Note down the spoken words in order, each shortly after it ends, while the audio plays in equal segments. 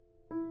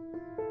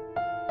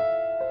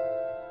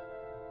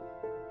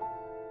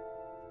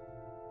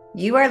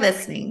You are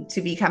listening to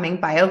Becoming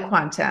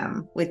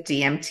BioQuantum with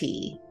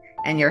DMT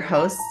and your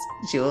hosts,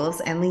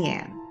 Jules and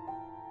Leanne.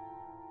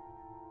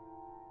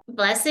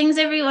 Blessings,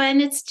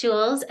 everyone. It's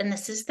Jules, and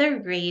this is the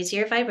Raise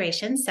Your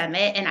Vibration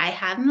Summit. And I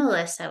have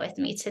Melissa with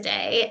me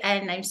today,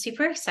 and I'm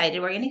super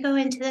excited. We're going to go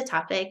into the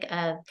topic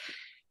of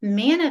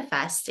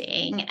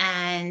manifesting.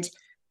 And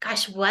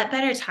gosh, what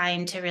better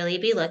time to really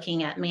be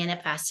looking at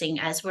manifesting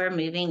as we're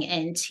moving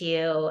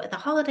into the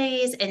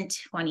holidays in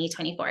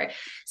 2024.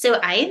 So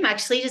I am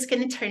actually just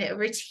going to turn it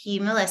over to you,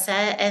 Melissa,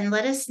 and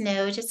let us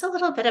know just a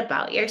little bit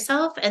about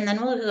yourself, and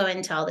then we'll go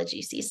into all the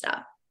juicy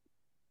stuff.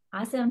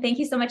 Awesome. Thank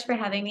you so much for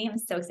having me. I'm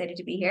so excited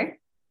to be here.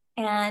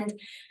 And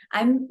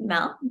I'm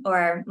Mel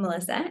or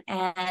Melissa,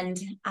 and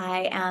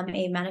I am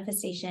a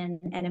manifestation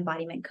and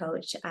embodiment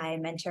coach. I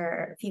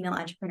mentor female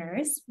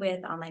entrepreneurs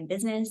with online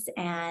business,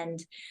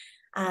 and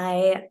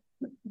I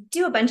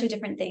do a bunch of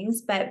different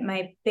things, but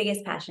my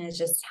biggest passion is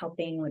just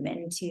helping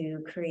women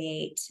to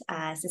create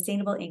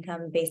sustainable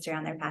income based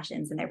around their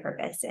passions and their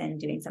purpose and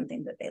doing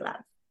something that they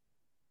love.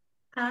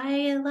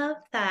 I love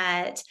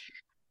that.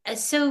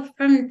 So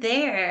from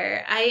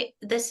there,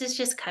 this is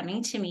just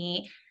coming to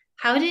me.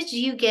 How did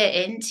you get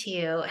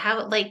into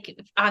like,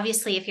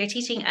 obviously, if you're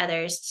teaching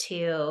others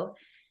to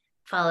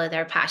follow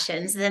their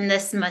passions, then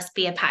this must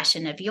be a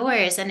passion of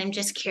yours. And I'm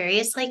just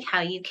curious, like,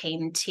 how you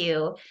came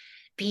to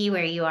be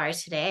where you are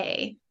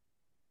today.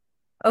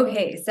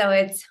 Okay, so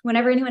it's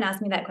whenever anyone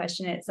asks me that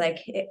question, it's like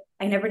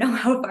I never know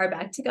how far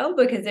back to go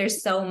because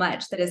there's so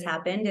much that has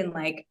happened in,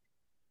 like,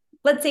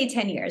 let's say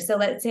 10 years. So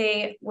let's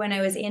say when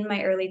I was in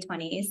my early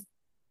 20s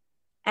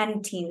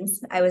and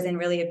teens, I was in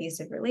really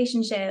abusive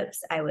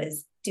relationships. I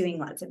was doing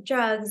lots of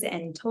drugs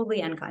and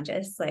totally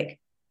unconscious, like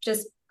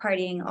just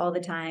partying all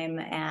the time,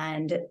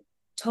 and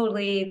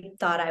totally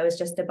thought I was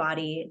just a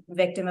body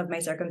victim of my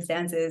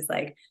circumstances.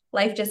 Like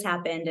life just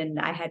happened and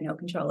I had no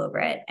control over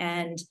it.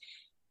 And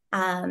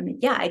I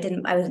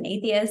was an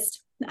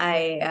atheist.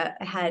 I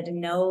had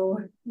no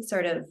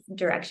sort of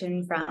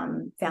direction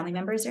from family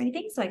members or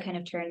anything. So I kind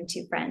of turned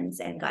to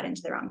friends and got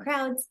into the wrong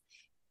crowds.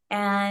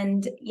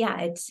 And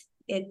yeah,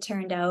 it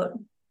turned out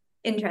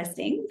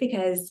interesting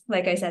because,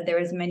 like I said, there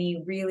was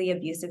many really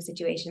abusive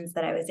situations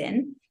that I was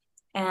in.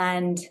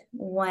 And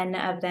one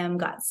of them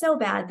got so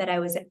bad that I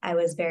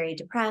was very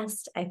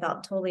depressed. I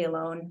felt totally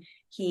alone.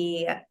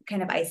 He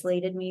kind of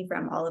isolated me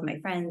from all of my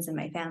friends and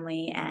my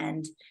family.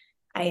 And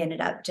I ended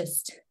up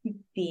just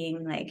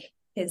being like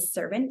his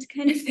servant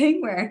kind of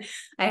thing, where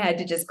I had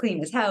to just clean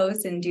his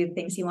house and do the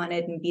things he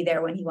wanted and be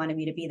there when he wanted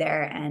me to be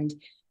there. And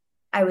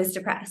I was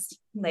depressed,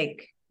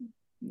 like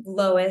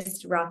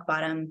lowest rock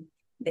bottom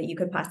that you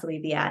could possibly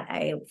be at.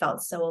 I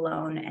felt so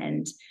alone.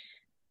 And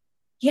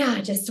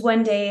yeah, just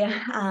one day,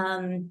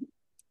 I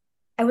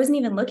wasn't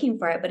even looking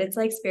for it, but it's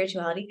like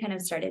spirituality kind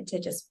of started to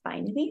just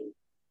find me.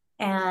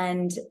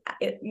 And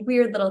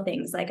weird little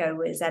things, like I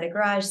was at a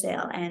garage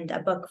sale and a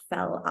book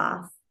fell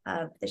off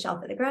of the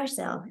shelf at the garage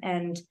sale,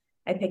 and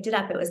I picked it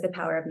up. It was The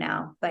Power of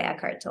Now by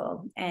Eckhart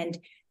Tolle. And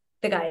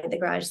the guy at the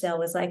garage sale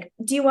was like,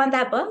 "Do you want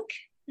that book?"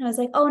 And I was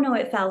like, "Oh no,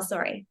 it fell,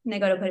 sorry." And I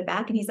go to put it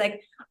back and he's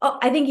like, "Oh,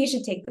 I think you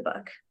should take the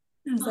book."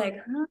 And I was like,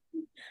 huh?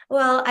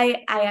 Well,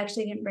 I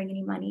actually didn't bring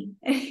any money.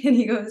 And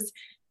he goes,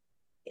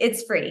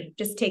 "It's free,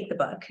 just take the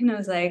book." And I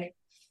was like,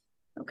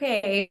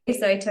 okay.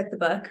 So I took the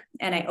book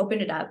and I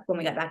opened it up. When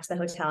we got back to the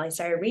hotel, I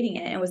started reading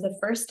it. And it was the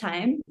first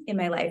time in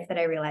my life that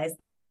I realized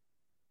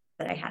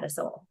that I had a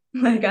soul.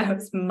 Like I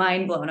was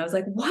mind blown. I was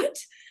like, what?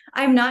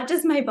 I'm not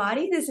just my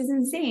body. This is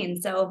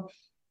insane. So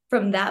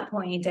from that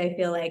point, I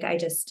feel like I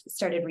just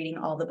started reading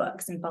all the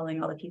books and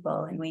following all the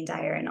people and Wayne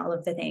Dyer and all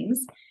of the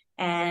things.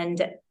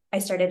 And I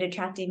started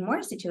attracting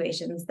more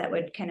situations that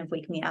would kind of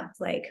wake me up.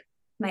 Like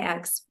my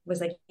ex was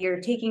like,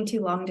 "You're taking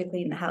too long to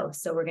clean the house,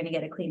 so we're going to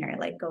get a cleaner.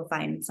 Like, go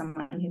find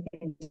someone who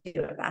can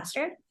do it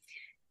faster."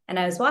 And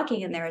I was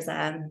walking and there was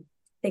a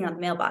thing on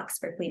the mailbox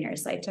for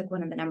cleaners. So I took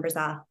one of the numbers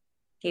off,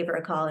 gave her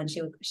a call, and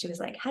she was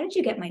like, "How did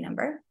you get my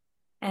number?"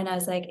 And I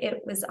was like,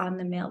 "It was on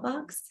the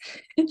mailbox."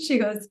 And she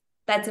goes,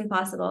 "That's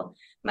impossible.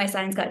 My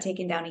signs got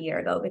taken down a year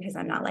ago because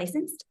I'm not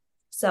licensed."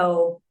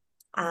 So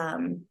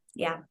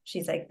yeah,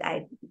 she's like,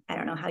 I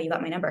don't know how you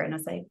got my number. And I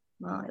was like,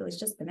 "Well, it was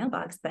just the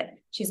mailbox." But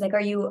she's like,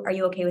 are you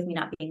okay with me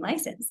not being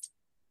licensed?"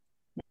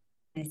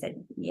 And I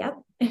said,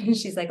 "Yep." And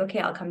she's like, "Okay,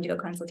 I'll come do a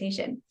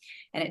consultation."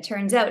 And it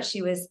turns out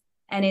she was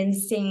an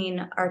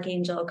insane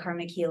archangel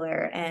karmic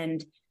healer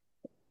and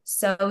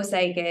so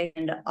psychic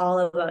and all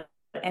about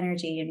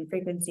energy and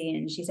frequency.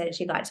 And she said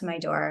she got to my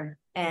door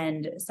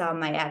and saw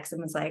my ex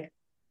and was like,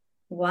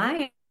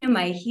 "Why am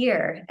I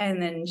here?"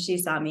 And then she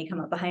saw me come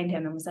up behind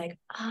him and was like,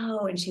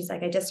 "Oh," and she's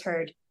like, "I just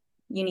heard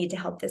you need to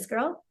help this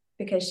girl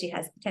because she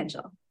has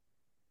potential."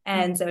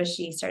 And so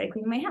she started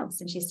cleaning my house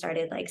and she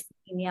started like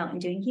seeing me out and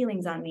doing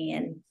healings on me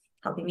and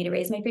helping me to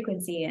raise my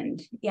frequency.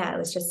 And yeah, it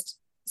was just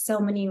so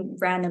many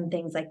random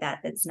things like that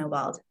that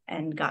snowballed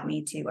and got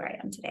me to where I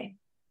am today.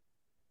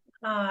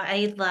 Oh,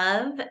 I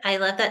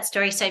love that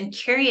story. So I'm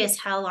curious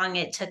how long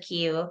it took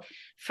you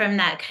from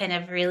that kind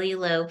of really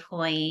low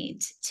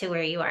point to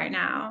where you are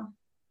now.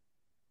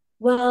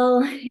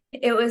 Well,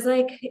 it was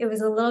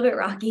a little bit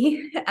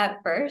rocky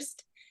at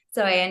first.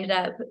 So I ended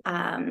up,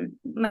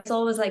 my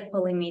soul was like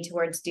pulling me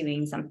towards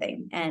doing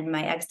something, and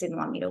my ex didn't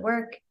want me to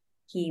work.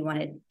 He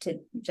wanted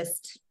to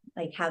just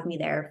like have me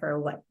there for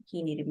what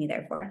he needed me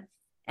there for.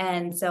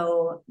 And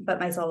so, but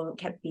my soul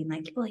kept being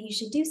like, well, you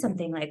should do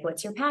something. Like,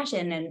 what's your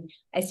passion? And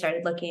I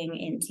started looking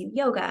into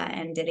yoga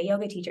and did a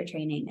yoga teacher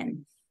training,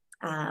 and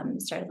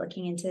started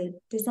looking into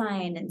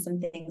design and some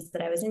things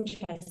that I was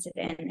interested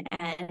in.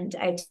 And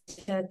I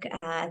took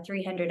a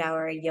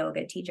 300-hour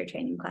yoga teacher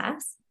training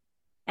class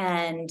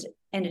and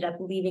ended up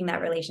leaving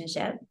that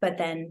relationship. But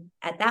then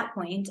at that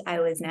point,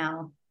 I was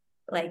now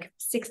like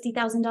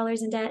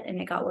 $60,000 in debt, and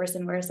it got worse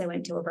and worse. I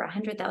went to over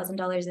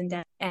 $100,000 in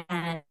debt,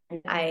 and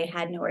I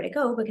had nowhere to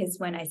go because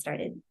when I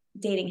started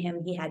dating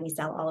him, he had me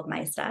sell all of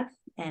my stuff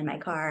and my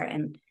car,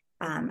 and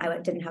I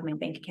didn't have my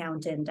bank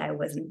account, and I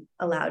wasn't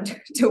allowed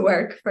to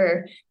work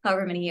for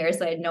however many years.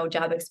 So I had no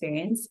job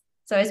experience.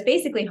 So I was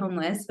basically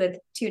homeless with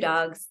 2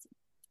 dogs,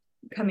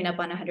 coming up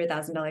on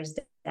 $100,000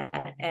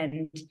 debt,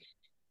 and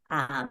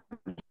um,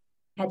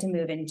 had to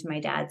move into my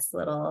dad's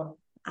little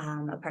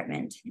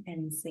apartment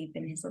and sleep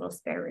in his little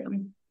spare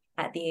room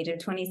at the age of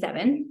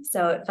 27.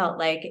 So it felt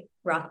like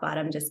rock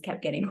bottom just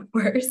kept getting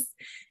worse.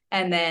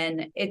 And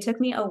then it took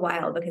me a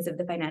while because of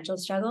the financial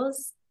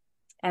struggles.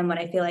 And when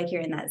I feel like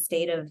you're in that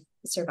state of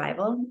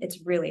survival,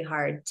 it's really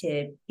hard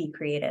to be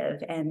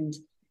creative and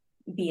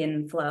be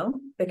in flow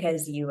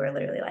because you are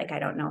literally like, I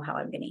don't know how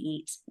I'm going to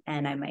eat.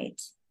 And I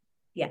might,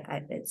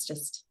 it's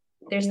just,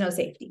 there's no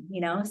safety,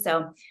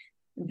 So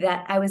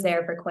that I was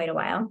there for quite a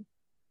while.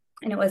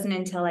 And it wasn't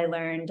until I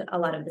learned a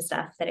lot of the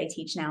stuff that I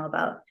teach now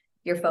about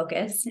your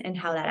focus and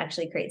how that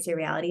actually creates your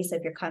reality. So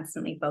if you're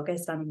constantly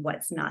focused on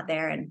what's not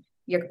there, and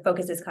your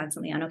focus is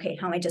constantly on, okay,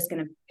 how am I just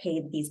going to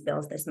pay these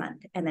bills this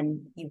month? And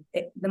then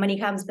the money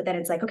comes, but then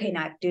it's like, okay, now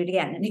I have to do it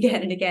again and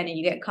again and again. And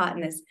you get caught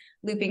in this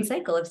looping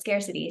cycle of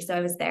scarcity. So I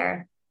was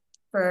there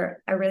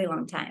for a really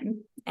long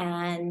time.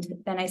 And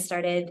then I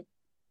started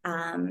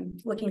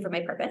looking for my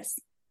purpose,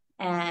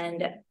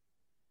 and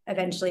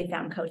eventually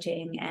found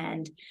coaching,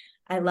 and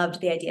I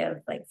loved the idea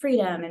of like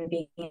freedom and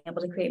being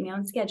able to create my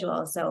own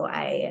schedule. So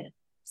I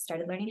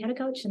started learning how to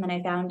coach, and then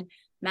I found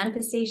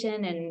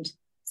manifestation and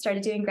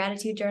started doing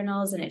gratitude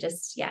journals, and it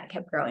just,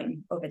 kept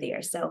growing over the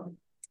years. So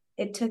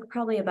it took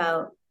probably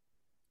about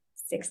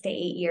 6 to 8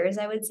 years,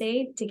 I would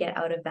say, to get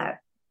out of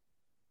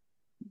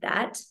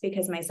that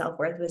because my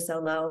self-worth was so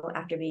low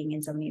after being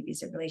in so many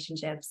abusive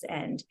relationships,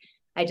 and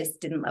I just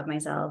didn't love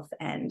myself.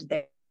 And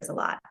there's a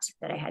lot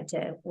that I had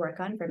to work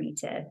on for me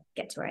to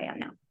get to where I am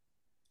now.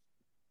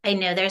 I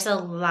know there's a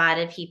lot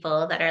of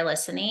people that are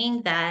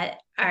listening that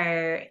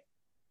are,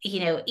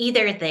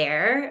 either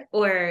there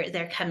or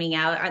they're coming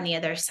out on the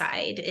other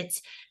side.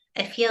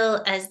 I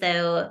feel as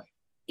though,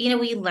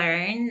 we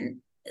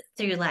learn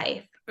through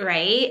life,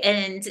 right?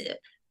 And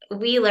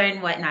we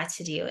learn what not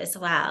to do as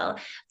well.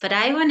 But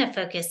I want to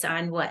focus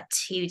on what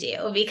to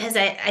do, because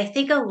I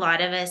think a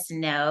lot of us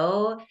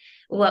know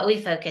what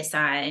we focus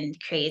on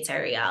creates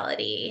our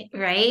reality,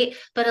 right?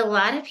 But a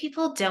lot of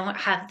people don't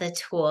have the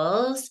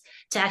tools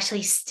to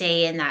actually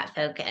stay in that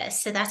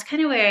focus. So that's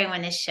kind of where I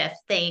want to shift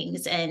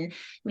things and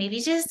maybe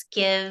just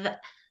give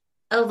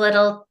a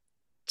little,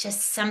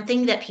 just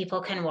something that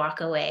people can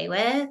walk away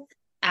with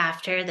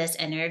after this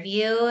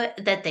interview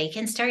that they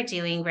can start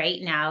doing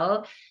right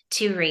now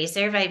to raise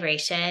their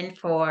vibration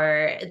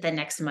for the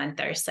next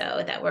month or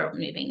so that we're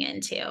moving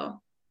into.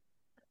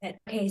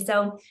 Okay,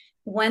 so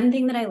one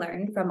thing that I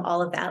learned from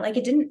all of that, like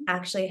it didn't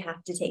actually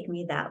have to take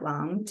me that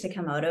long to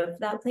come out of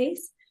that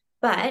place,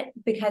 but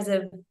because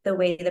of the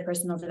way the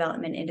personal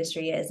development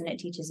industry is, and it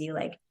teaches you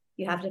like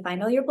you have to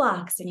find all your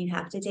blocks, and you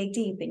have to dig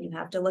deep, and you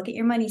have to look at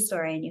your money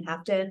story, and you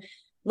have to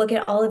look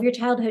at all of your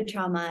childhood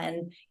trauma,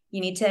 and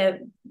you need to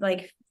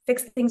like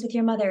fix things with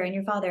your mother and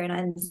your father.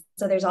 And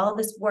so there's all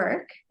this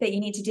work that you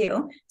need to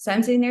do. So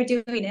I'm sitting there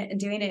doing it and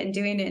doing it and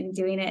doing it and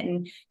doing it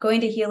and going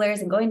to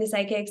healers and going to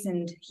psychics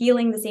and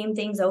healing the same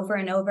things over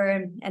and over.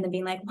 And then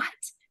being like, what?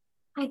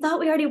 I thought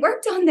we already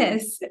worked on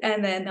this.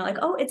 And then they're like,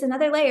 oh, it's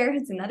another layer.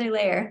 It's another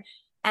layer.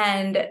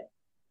 And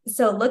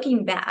so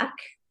looking back,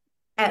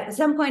 at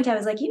some point I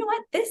was like, you know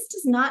what? This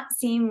does not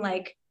seem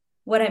like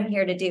what I'm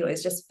here to do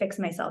is just fix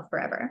myself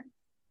forever.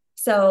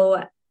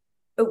 So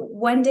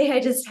one day I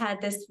just had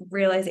this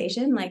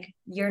realization, like,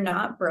 you're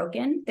not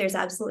broken. There's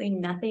absolutely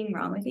nothing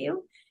wrong with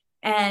you.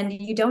 And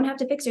you don't have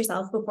to fix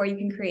yourself before you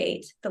can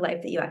create the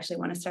life that you actually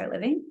want to start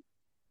living.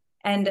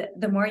 And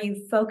the more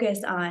you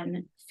focus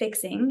on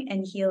fixing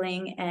and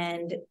healing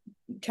and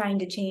trying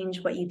to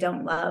change what you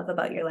don't love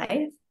about your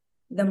life,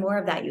 the more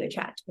of that you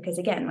attract. Because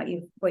again,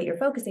 what you're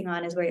focusing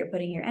on is where you're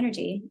putting your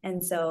energy.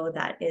 And so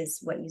that is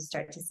what you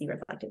start to see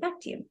reflected back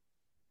to you.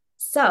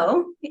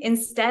 So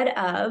instead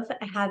of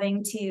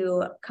having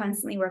to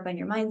constantly work on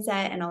your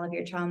mindset and all of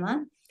your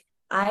trauma,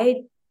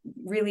 I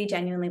really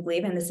genuinely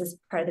believe, and this is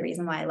part of the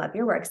reason why I love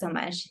your work so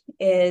much,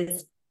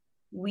 is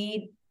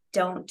we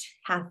don't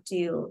have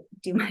to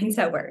do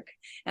mindset work,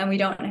 and we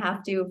don't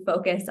have to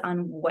focus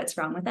on what's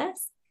wrong with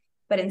us.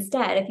 But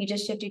instead, if you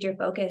just shifted your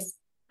focus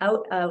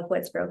out of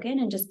what's broken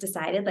and just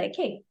decided like,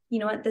 hey, you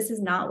know what? This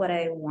is not what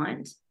I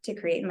want to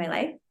create in my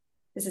life.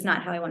 This is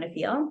not how I want to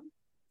feel.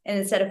 And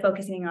instead of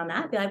focusing on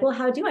that, be like, well,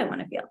 how do I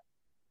want to feel?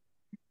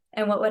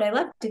 And what would I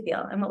love to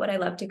feel? And what would I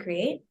love to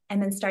create?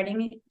 And then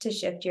starting to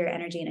shift your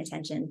energy and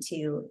attention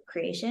to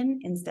creation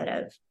instead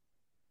of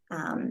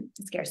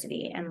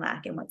scarcity and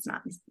lack and what's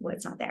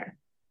not there.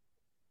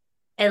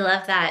 I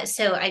love that.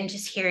 So I'm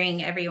just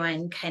hearing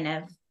everyone kind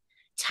of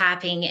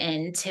tapping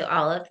into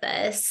all of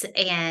this.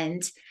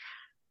 And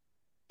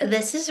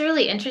this is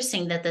really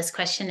interesting that this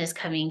question is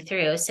coming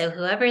through. So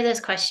whoever this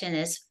question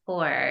is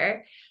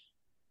for,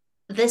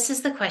 this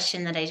is the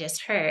question that I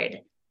just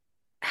heard.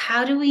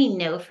 How do we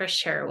know for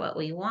sure what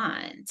we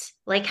want?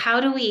 Like, how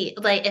do we,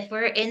 like, if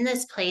we're in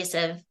this place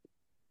of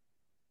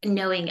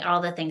knowing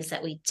all the things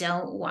that we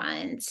don't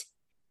want,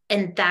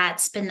 and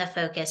that's been the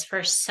focus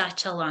for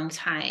such a long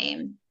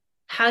time,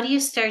 how do you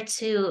start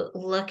to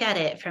look at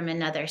it from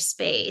another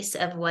space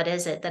of what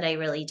is it that I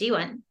really do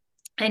want?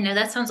 I know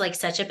that sounds like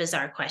such a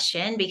bizarre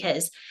question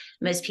because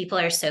most people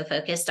are so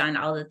focused on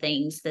all the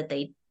things that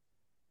they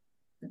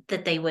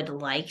would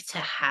like to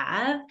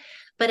have.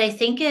 But I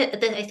think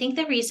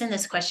the reason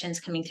this question is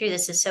coming through,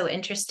 this is so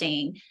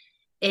interesting,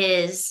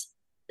 is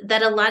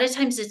that a lot of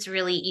times it's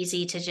really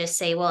easy to just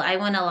say, well, I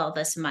want all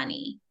this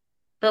money.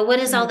 But what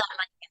is all that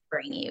money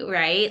bring you,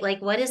 right?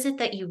 Like, what is it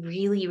that you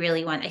really,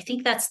 really want? I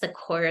think that's the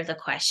core of the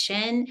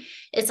question.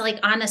 It's like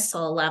on a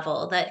soul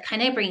level that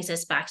kind of brings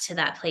us back to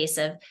that place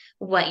of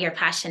what your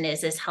passion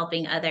is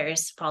helping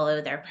others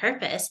follow their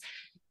purpose.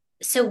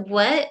 So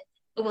what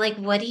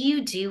do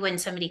you do when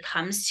somebody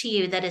comes to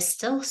you that is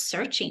still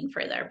searching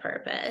for their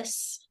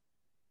purpose?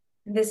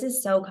 This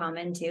is so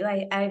common too.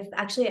 I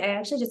actually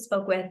just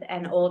spoke with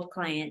an old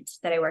client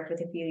that I worked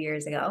with a few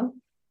years ago.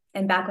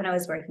 And back when I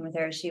was working with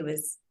her, she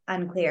was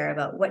unclear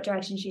about what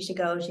direction she should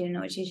go. She didn't know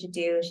what she should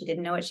do. She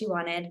didn't know what she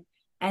wanted.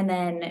 And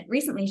then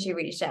recently she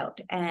reached out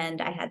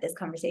and I had this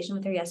conversation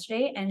with her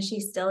yesterday and she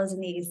still is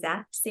in the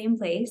exact same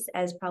place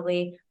as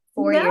probably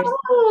 4 years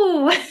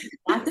ago.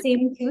 Exact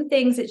same two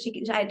things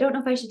that I don't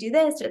know if I should do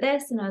this or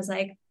this. And I was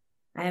like,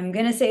 I'm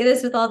going to say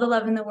this with all the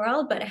love in the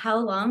world, but how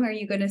long are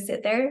you going to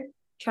sit there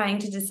trying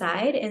to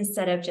decide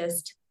instead of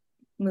just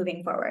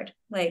moving forward?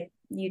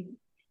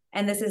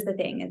 And this is the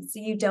thing, it's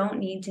you don't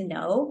need to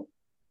know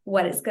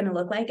what it's going to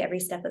look like every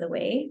step of the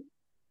way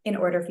in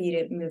order for you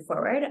to move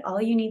forward. All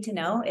you need to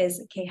know is,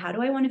 okay, how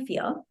do I want to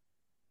feel?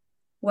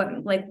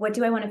 What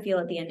do I want to feel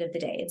at the end of the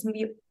day?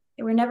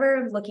 We're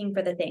never looking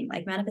for the thing.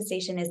 Like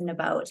manifestation isn't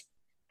about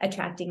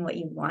attracting what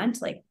you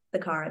want, like the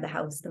car, the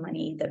house, the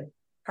money, the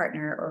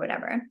partner, or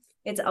whatever.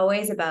 It's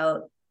always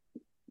about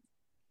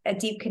a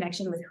deep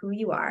connection with who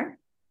you are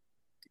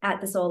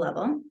at the soul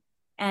level.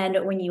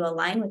 And when you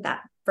align with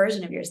that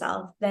version of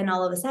yourself, then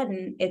all of a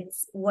sudden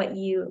it's what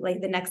you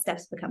like, the next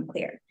steps become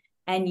clear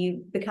and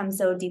you become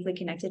so deeply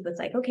connected with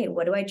like, okay,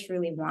 what do I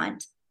truly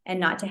want? And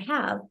not to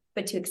have,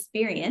 but to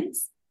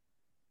experience,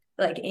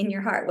 like in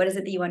your heart, what is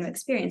it that you want to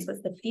experience?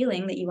 What's the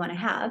feeling that you want to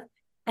have?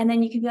 And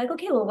then you can be like,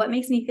 okay, well, what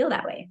makes me feel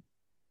that way?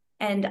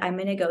 And I'm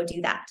going to go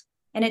do that.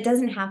 And it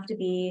doesn't have to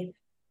be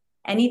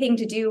anything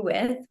to do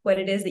with what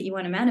it is that you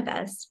want to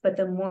manifest. But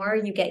the more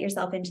you get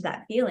yourself into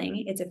that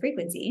feeling, it's a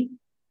frequency,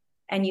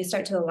 and you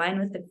start to align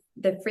with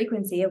the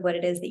frequency of what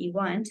it is that you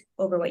want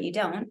over what you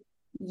don't,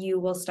 you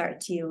will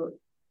start to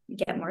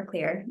get more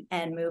clear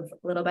and move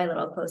little by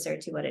little closer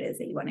to what it is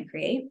that you want to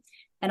create.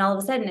 And all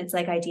of a sudden, it's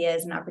like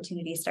ideas and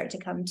opportunities start to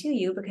come to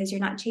you because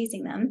you're not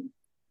chasing them.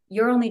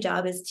 Your only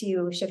job is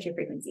to shift your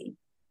frequency,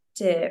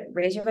 to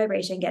raise your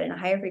vibration, get in a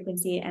higher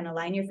frequency, and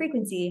align your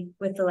frequency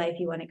with the life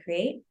you want to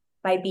create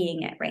by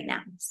being it right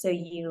now. So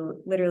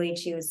you literally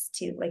choose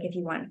to, like, if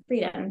you want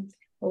freedom,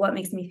 well, what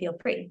makes me feel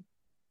free?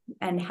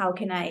 And how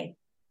can I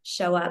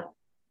show up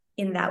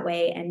in that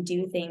way and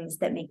do things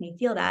that make me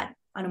feel that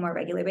on a more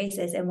regular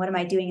basis? And what am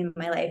I doing in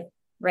my life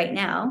right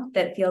now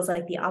that feels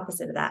like the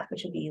opposite of that,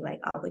 which would be like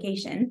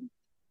obligation?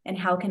 And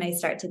how can I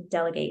start to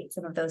delegate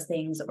some of those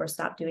things or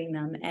stop doing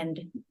them and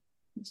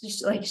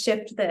just like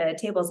shift the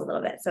tables a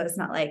little bit? So it's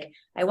not like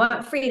I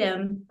want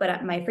freedom,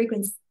 but my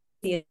frequency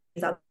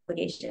is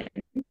obligation.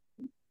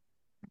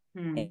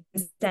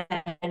 Instead,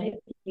 if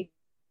you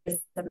use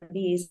some of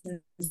these and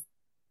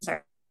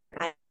start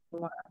adding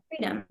more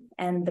freedom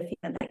and the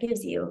feeling that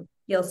gives you,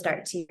 you'll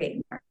start to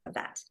create more of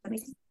that.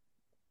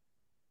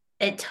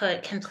 It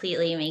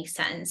completely makes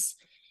sense.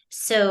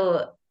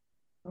 So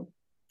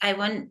I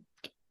want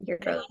your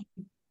growth.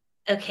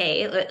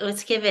 Okay,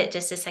 let's give it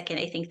just a second.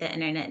 I think the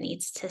internet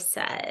needs to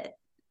set.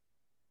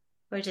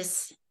 I'm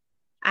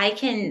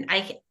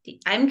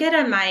good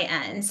on my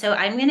end. So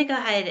I'm going to go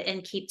ahead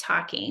and keep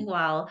talking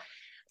while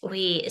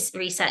we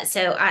reset.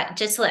 So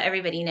just to let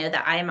everybody know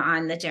that I'm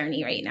on the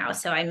journey right now.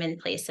 So I'm in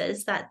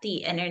places that the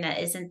internet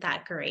isn't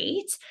that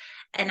great.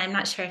 And I'm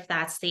not sure if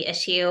that's the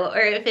issue or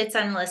if it's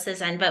on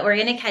Melissa's end, but we're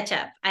going to catch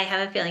up. I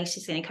have a feeling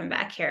she's going to come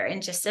back here in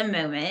just a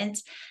moment.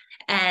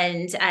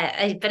 And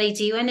but I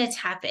do want to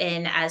tap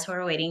in as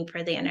we're waiting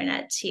for the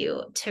internet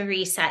to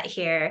reset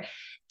here,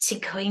 to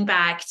going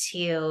back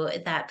to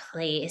that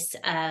place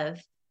of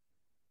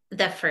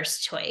the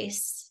first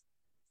choice.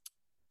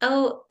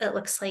 Oh, it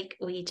looks like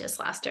we just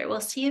lost her.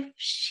 We'll see if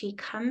she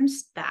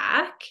comes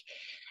back.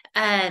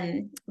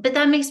 But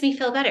that makes me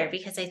feel better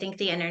because I think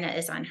the internet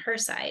is on her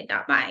side,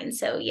 not mine.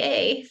 So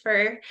yay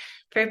for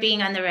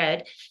being on the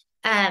road.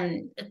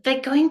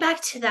 But going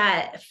back to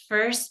that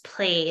first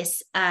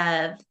place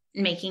of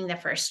making the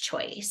first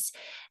choice,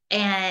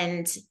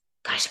 and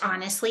gosh,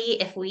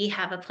 honestly, if we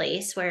have a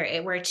place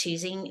where we're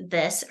choosing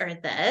this or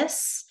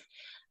this,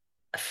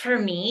 for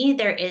me,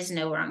 there is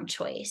no wrong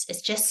choice.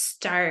 It's just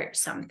start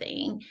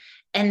something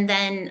and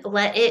then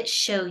let it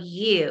show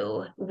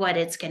you what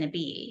it's going to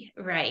be,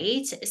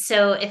 right?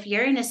 So if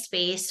you're in a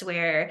space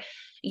where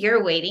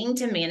you're waiting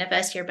to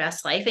manifest your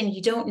best life and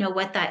you don't know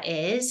what that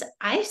is,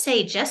 I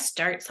say just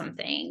start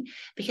something,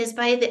 because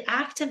by the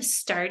act of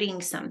starting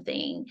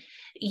something,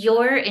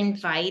 you're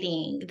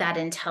inviting that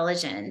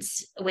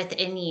intelligence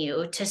within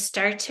you to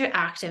start to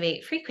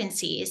activate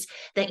frequencies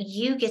that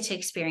you get to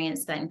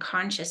experience then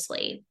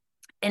consciously.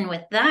 And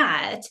with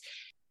that,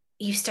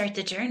 you start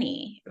the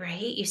journey,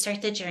 right? You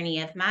start the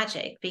journey of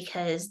magic,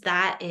 because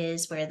that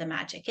is where the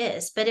magic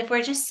is. But if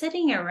we're just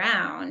sitting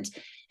around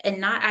and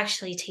not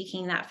actually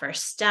taking that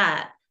first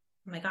step,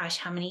 oh my gosh,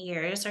 how many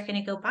years are going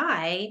to go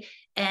by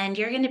and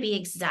you're going to be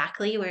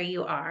exactly where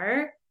you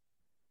are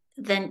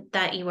than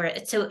that you were.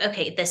 So,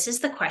 okay, this is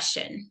the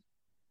question.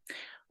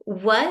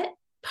 What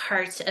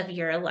parts of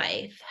your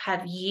life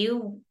have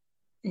you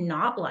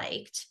not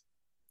liked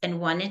and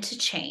wanted to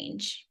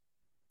change?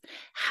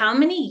 How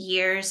many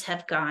years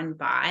have gone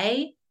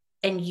by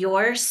and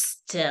you're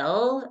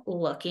still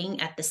looking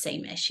at the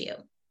same issue?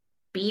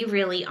 Be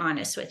really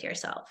honest with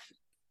yourself.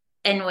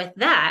 And with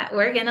that,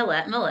 we're going to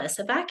let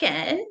Melissa back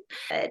in.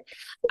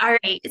 All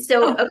right.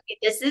 So, okay,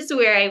 this is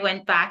where I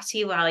went back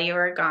to while you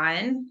were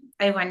gone.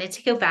 I wanted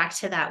to go back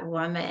to that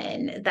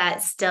woman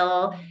that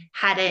still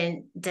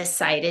hadn't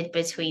decided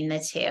between the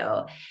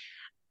two.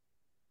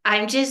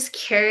 I'm just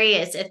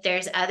curious if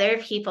there's other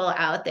people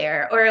out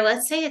there, or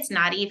let's say it's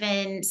not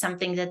even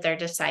something that they're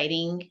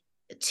deciding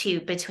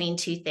to between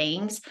two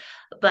things,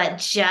 but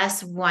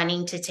just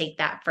wanting to take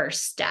that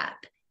first step.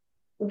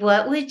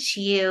 What would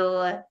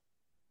you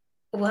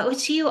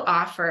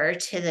offer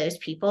to those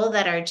people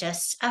that are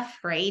just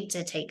afraid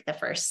to take the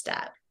first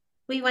step?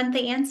 We want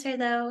the answer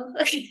though.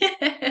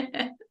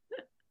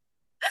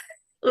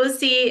 We'll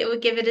see. We'll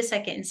give it a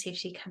second and see if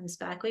she comes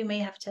back. We may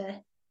have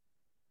to.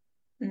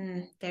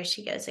 There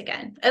she goes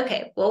again.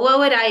 Okay, well, what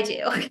would I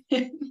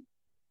do?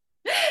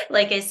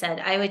 Like I said,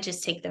 I would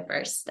just take the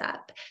first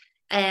step.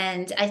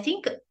 And I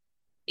think,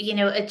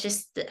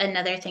 just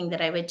another thing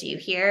that I would do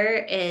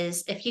here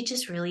is, if you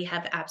just really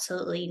have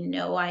absolutely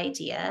no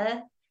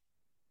idea,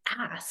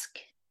 ask,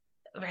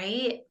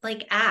 right?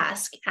 Like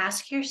ask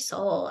your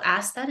soul,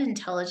 ask that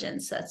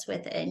intelligence that's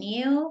within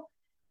you,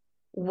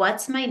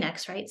 what's my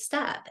next right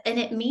step? And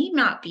it may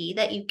not be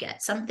that you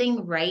get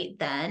something right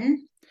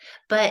then,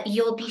 but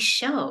you'll be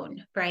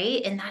shown,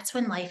 right? And that's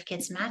when life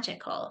gets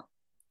magical.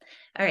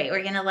 All right,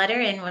 we're going to let her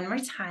in one more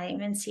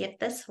time and see if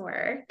this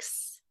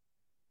works.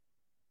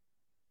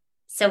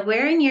 So,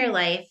 where in your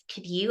life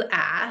could you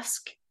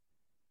ask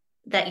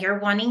that you're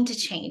wanting to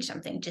change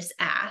something? Just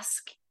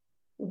ask,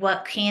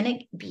 what can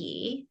it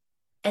be?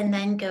 And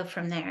then go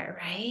from there,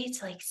 right?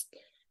 Like,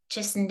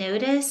 just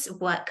notice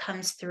what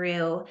comes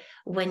through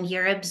when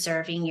you're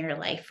observing your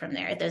life from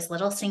there. Those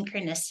little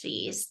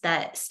synchronicities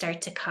that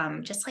start to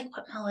come, just like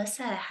what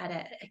Melissa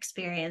had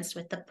experienced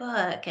with the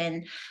book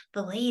and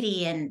the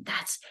lady. And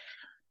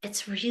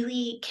it's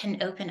really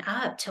can open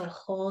up to a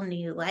whole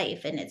new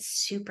life. And it's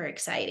super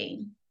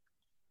exciting.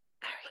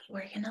 All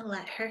right, we're going to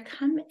let her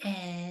come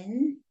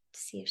in,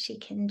 see if she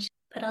can,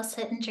 but I'll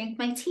sit and drink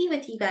my tea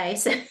with you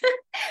guys.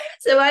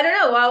 So I don't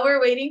know, while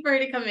we're waiting for her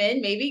to come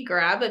in, maybe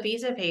grab a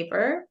piece of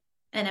paper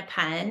and a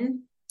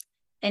pen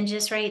and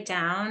just write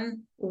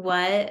down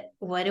what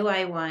do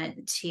I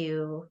want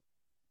to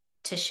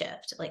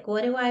shift? Like,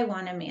 what do I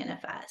want to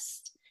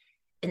manifest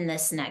in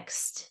this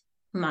next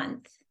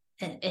month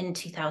in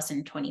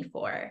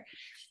 2024?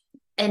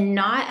 And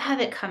not have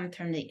it come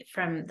from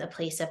the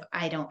place of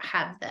I don't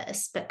have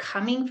this, but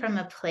coming from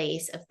a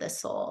place of the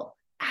soul.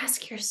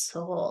 Ask your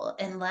soul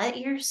and let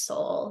your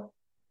soul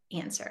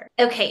answer.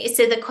 Okay,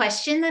 so the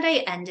question that I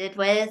ended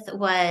with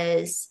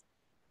was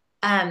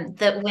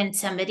that when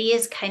somebody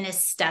is kind of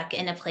stuck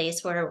in a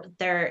place where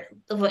they're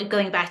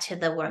going back to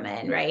the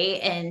woman, right?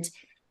 And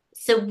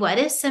so what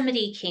if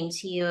somebody came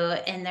to you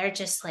and they're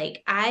just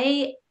like,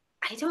 I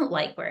don't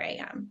like where I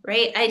am,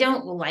 right? I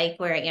don't like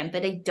where I am,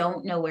 but I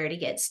don't know where to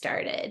get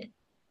started.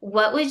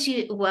 What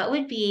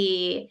would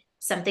be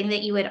something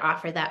that you would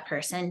offer that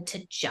person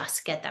to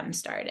just get them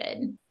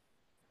started?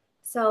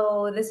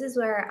 So this is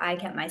where I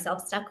kept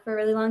myself stuck for a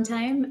really long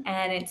time.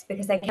 And it's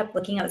because I kept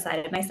looking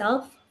outside of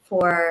myself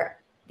for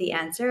the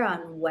answer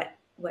on what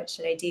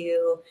should I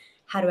do?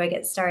 How do I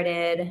get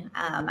started?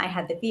 I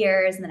had the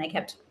fears, and then I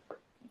kept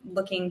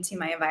looking to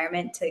my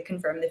environment to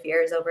confirm the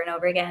fears over and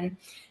over again.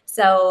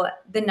 So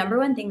the number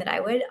one thing that I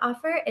would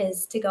offer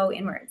is to go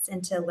inwards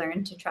and to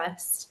learn to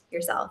trust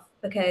yourself,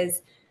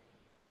 because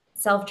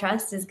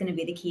self-trust is going to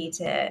be the key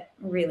to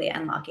really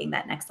unlocking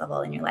that next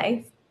level in your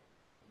life.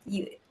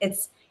 You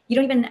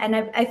don't even, and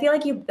I feel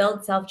like you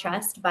build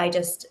self-trust by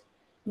just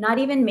not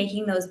even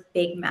making those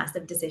big,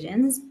 massive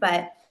decisions,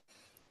 but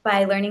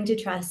by learning to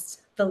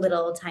trust the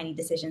little tiny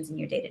decisions in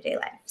your day-to-day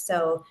life.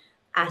 So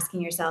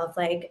asking yourself,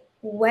 like,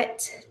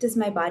 what does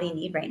my body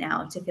need right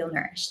now to feel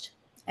nourished?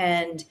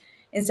 And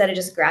instead of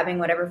just grabbing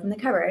whatever from the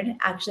cupboard,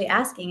 actually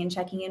asking and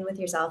checking in with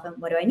yourself, and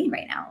what do I need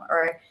right now?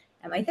 Or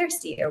am I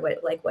thirsty? Or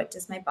what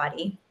does my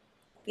body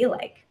feel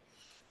like?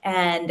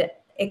 And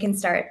it can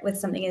start with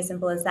something as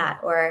simple as that,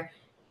 or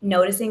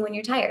noticing when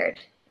you're tired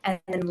and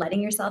then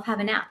letting yourself have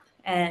a nap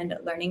and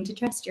learning to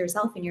trust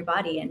yourself and your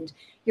body. And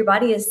your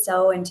body is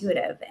so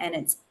intuitive and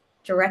it's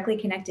directly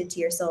connected to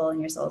your soul and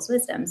your soul's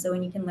wisdom. So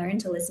when you can learn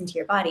to listen to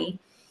your body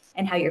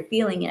and how you're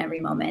feeling in every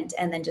moment,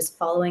 and then just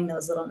following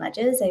those little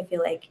nudges, I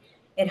feel like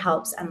it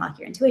helps unlock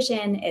your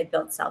intuition. It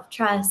builds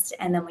self-trust.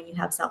 And then when you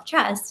have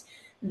self-trust,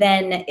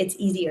 then it's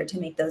easier to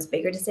make those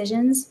bigger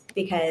decisions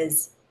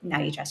because now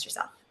you trust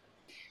yourself.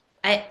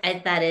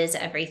 I that is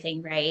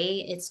everything,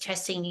 right? It's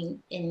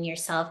trusting in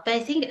yourself. But I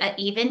think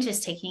even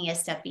just taking a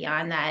step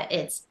beyond that,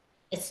 it's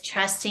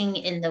trusting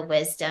in the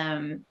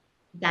wisdom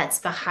that's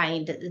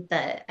behind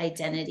the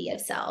identity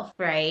of self,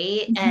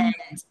 right? Mhm.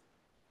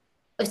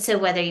 And so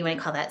whether you want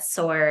to call that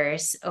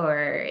source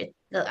or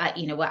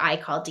what I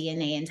call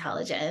DNA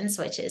intelligence,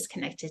 which is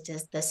connected to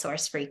the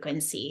source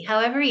frequency,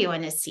 however you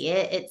want to see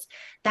it, it's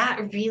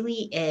that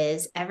really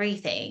is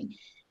everything.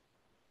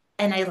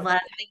 And I love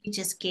how you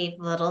just gave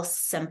little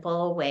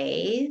simple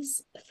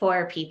ways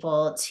for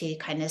people to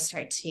kind of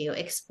start to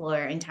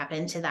explore and tap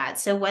into that.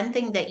 So, one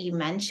thing that you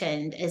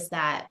mentioned is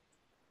that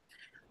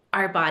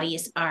our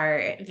bodies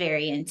are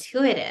very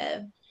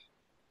intuitive.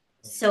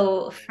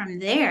 So, from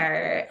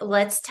there,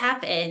 let's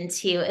tap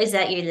into, is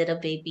that your little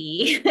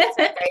baby?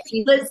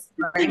 She's Let's,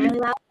 snoring really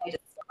loud.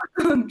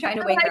 I'm trying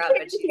to oh, wake I her up,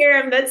 can but she's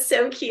hear him. That's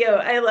so cute.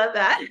 I love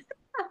that.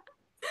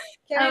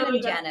 Karen and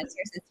Um, Janice,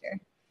 your sister.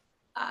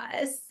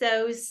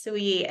 So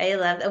sweet. I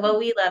love that. Well,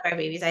 we love our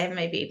babies. I have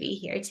my baby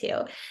here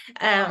too.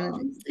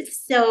 Um, Oh.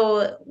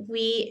 so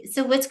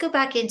let's go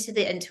back into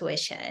the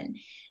intuition.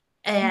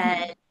 Mhm.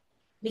 And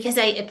because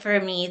for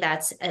me,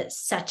 that's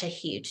such a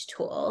huge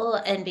tool,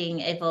 and being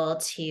able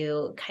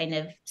to kind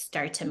of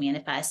start to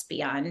manifest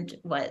beyond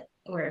what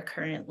we're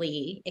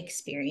currently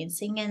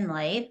experiencing in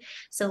life.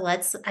 So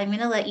I'm going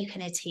to let you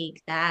kind of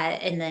take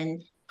that and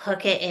then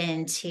hook it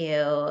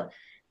into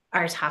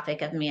our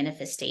topic of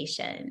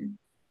manifestation.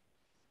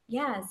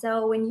 Yeah.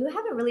 So when you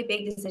have a really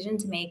big decision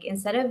to make,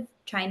 instead of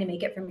trying to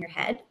make it from your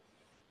head,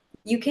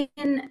 you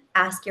can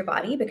ask your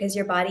body, because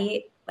your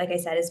body, like I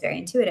said, is very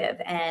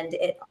intuitive and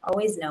it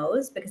always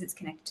knows, because it's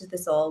connected to the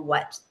soul,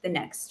 what the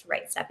next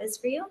right step is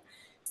for you.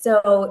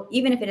 So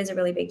even if it is a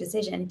really big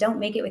decision, don't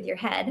make it with your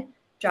head,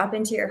 drop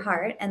into your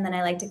heart. And then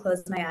I like to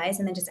close my eyes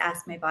and then just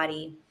ask my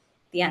body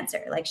the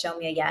answer, like show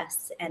me a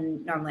yes.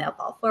 And normally I'll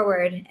fall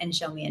forward, and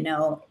show me a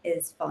no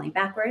is falling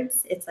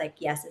backwards. It's like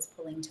yes is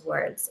pulling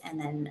towards, and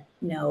then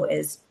no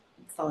is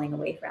falling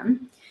away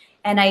from.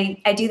 And I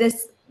do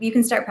this. You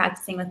can start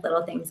practicing with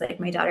little things. Like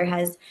my daughter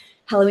has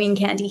Halloween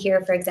candy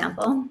here, for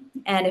example.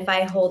 And if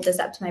I hold this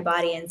up to my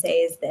body and say,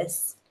 is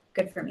this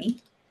good for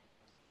me?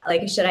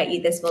 Like, should I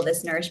eat this? Will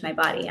this nourish my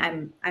body?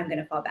 I'm going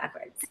to fall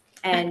backwards.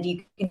 And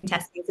you can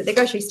test things at the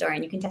grocery store,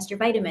 and you can test your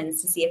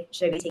vitamins to see if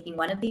should I be taking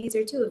one of these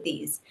or two of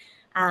these.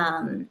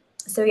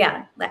 So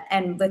yeah,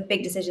 and with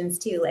big decisions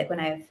too, like when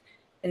I've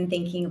been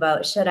thinking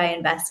about, should I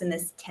invest in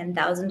this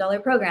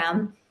 $10,000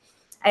 program?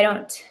 I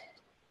don't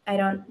I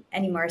don't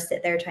anymore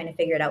sit there trying to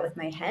figure it out with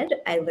my head.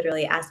 I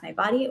literally ask my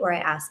body, or I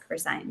ask for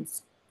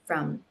signs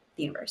from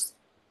the universe.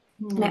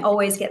 And I Hmm.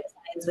 always get the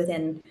signs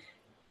within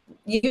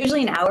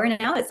usually an hour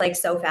now. It's like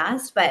so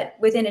fast, but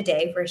within a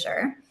day for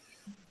sure.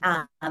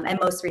 And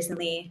most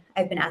recently,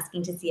 I've been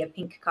asking to see a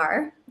pink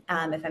car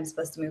if I'm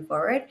supposed to move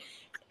forward,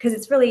 because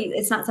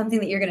it's not something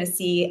that you're going to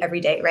see every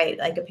day, right?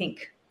 Like a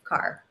pink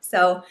car.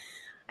 So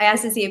I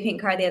asked to see a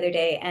pink car the other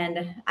day,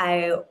 and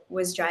I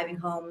was driving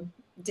home,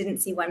 didn't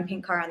see one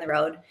pink car on the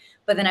road,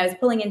 but then I was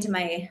pulling into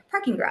my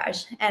parking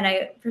garage, and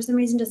I, for some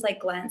reason, just like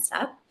glanced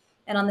up,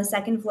 and on the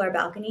second floor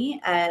balcony,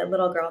 a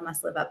little girl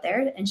must live up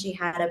there, and she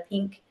had a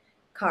pink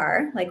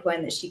car, like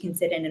one that she can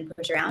sit in and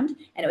push around,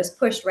 and it was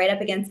pushed right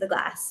up against the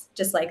glass,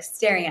 just like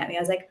staring at me.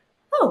 I was like,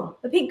 oh,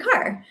 a pink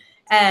car.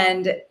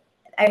 And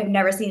I've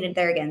never seen it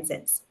there again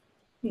since.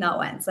 Not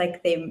once.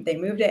 Like they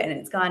moved it and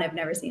it's gone. I've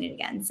never seen it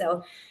again.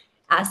 So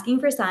asking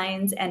for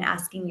signs and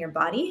asking your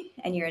body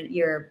and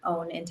your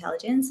own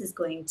intelligence is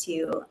going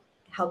to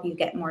help you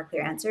get more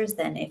clear answers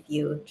than if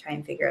you try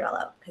and figure it all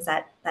out, because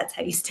that's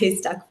how you stay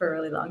stuck for a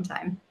really long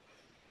time.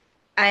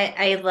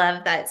 I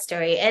love that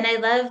story. And I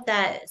love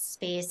that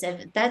space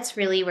of that's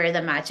really where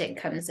the magic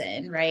comes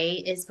in,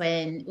 right? Is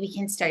when we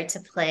can start to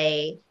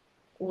play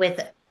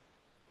with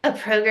a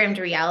programmed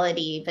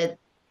reality, but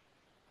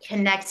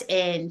connect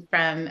in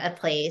from a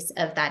place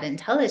of that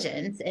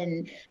intelligence.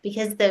 And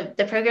because the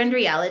programmed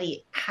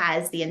reality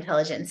has the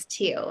intelligence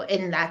too,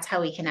 and that's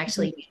how we can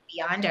actually move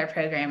beyond our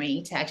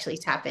programming to actually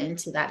tap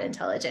into that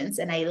intelligence.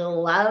 And I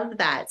love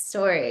that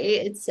story.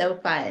 It's so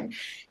fun.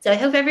 So I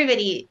hope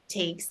everybody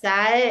takes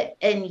that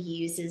and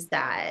uses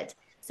that.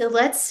 So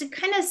let's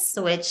kind of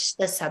switch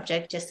the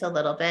subject just a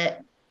little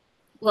bit.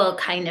 Well,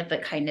 kind of,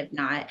 but kind of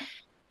not.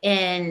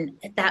 And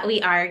that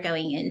we are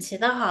going into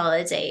the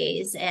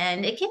holidays,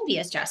 and it can be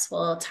a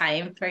stressful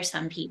time for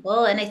some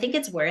people. And I think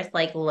it's worth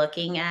like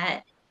looking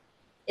at,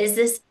 is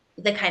this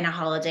the kind of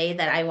holiday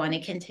that I want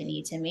to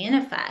continue to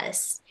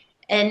manifest?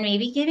 And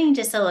maybe giving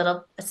just a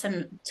little,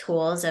 some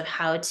tools of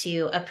how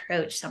to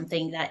approach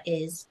something that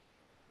is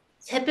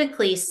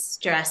typically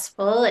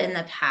stressful in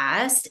the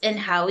past, and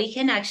how we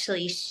can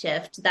actually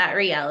shift that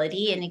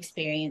reality and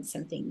experience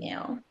something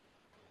new.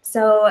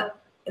 So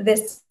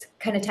this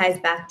kind of ties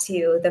back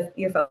to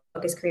your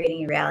focus creating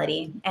your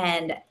reality.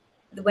 And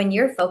when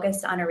you're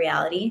focused on a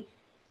reality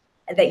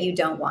that you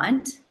don't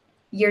want,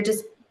 you're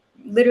just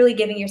literally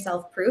giving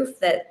yourself proof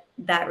that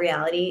that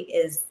reality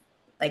is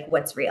like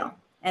what's real.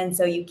 And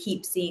so you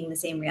keep seeing the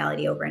same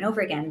reality over and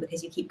over again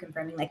because you keep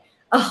confirming like,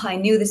 oh, I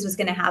knew this was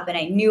going to happen.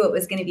 I knew it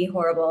was going to be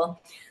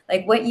horrible.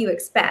 Like what you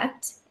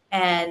expect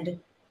and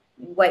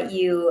what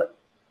you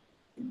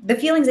the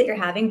feelings that you're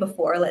having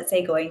before, let's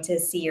say, going to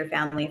see your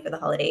family for the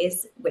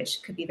holidays,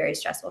 which could be very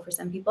stressful for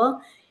some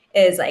people,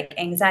 is like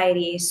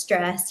anxiety,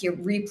 stress. You're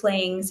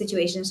replaying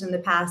situations from the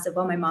past of,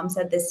 oh, my mom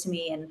said this to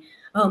me, and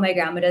oh, my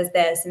grandma does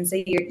this. And so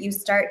you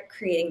start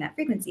creating that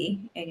frequency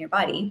in your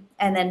body.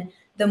 And then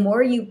the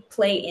more you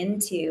play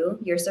into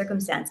your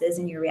circumstances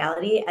and your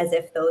reality as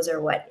if those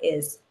are what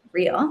is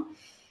real,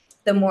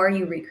 the more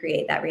you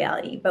recreate that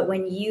reality. But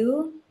when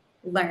you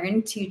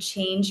learn to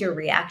change your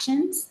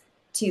reactions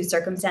to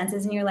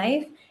circumstances in your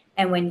life,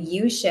 and when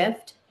you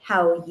shift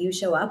how you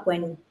show up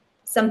when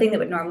something that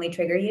would normally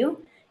trigger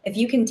you, if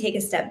you can take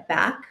a step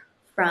back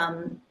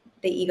from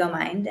the ego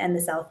mind and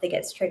the self that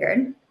gets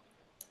triggered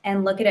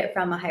and look at it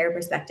from a higher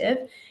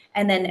perspective,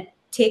 and then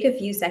take a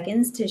few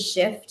seconds to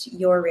shift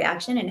your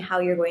reaction and how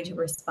you're going to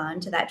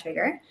respond to that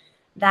trigger,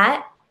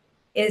 that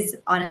is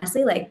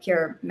honestly like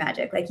pure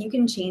magic. Like you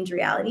can change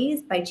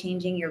realities by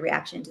changing your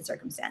reaction to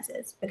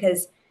circumstances,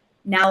 because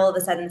now all of a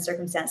sudden the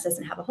circumstance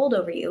doesn't have a hold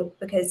over you,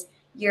 because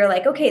you're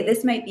like, okay,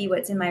 this might be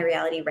what's in my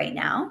reality right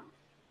now,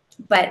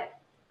 but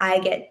I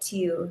get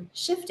to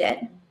shift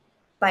it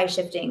by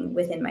shifting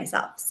within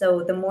myself.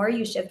 So the more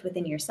you shift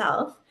within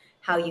yourself,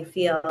 how you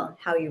feel,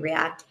 how you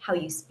react, how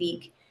you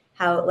speak,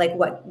 how like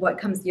what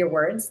comes, your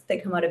words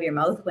that come out of your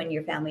mouth when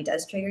your family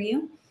does trigger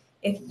you,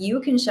 if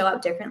you can show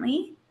up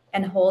differently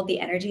and hold the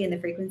energy and the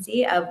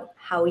frequency of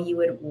how you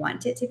would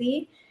want it to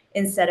be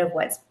instead of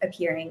what's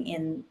appearing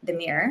in the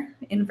mirror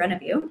in front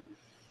of you,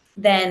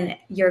 then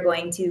you're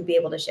going to be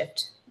able to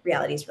shift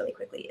realities really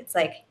quickly. It's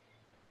like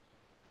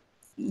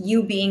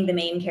you being the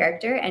main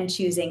character and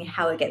choosing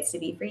how it gets to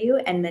be for you.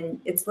 And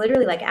then it's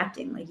literally like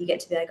acting. Like you get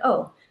to be like,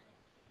 oh,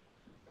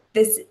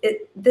 this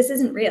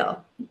isn't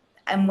real.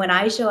 And when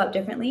I show up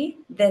differently,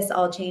 this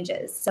all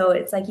changes. So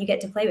it's like you get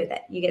to play with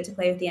it. You get to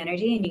play with the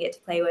energy, and you get to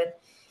play with,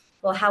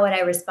 well, how would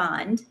I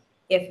respond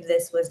if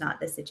this was not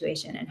this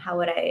situation? And how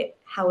would I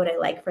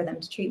like for them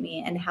to treat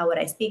me? And how would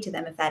I speak to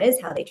them if that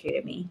is how they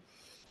treated me?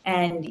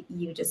 And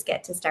you just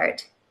get to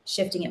start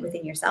shifting it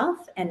within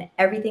yourself, and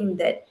everything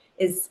that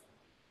is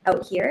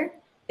out here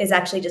is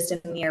actually just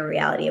a mere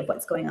reality of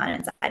what's going on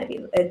inside of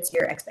you. It's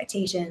your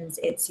expectations,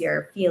 it's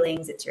your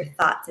feelings, it's your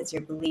thoughts, it's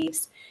your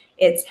beliefs,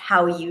 it's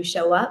how you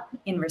show up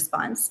in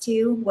response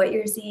to what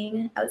you're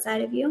seeing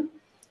outside of you.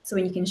 So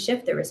when you can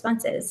shift the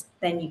responses,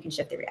 then you can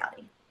shift the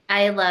reality.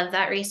 I love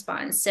that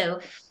response.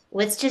 So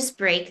let's just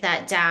break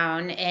that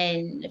down.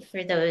 And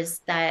for those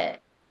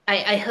that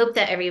I hope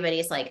that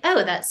everybody's like,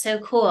 oh, that's so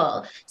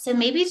cool. So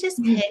maybe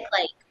just pick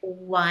like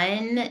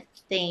one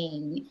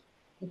thing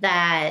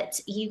that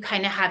you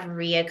kind of have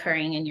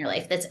reoccurring in your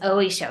life that's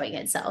always showing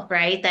itself,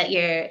 right?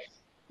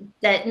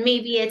 That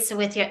maybe it's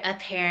with a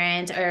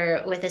parent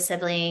or with a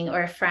sibling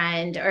or a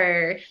friend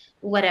or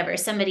whatever,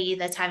 somebody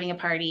that's having a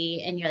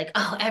party, and you're like,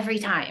 oh, every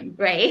time,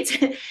 right?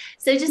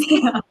 So just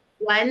pick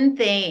one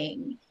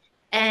thing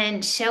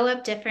and show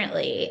up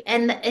differently,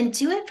 and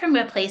do it from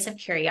a place of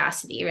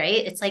curiosity,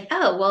 right? It's like,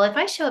 oh, well, if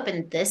I show up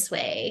in this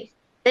way,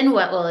 then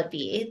what will it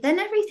be? Then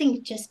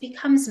everything just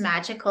becomes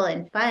magical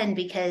and fun,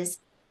 because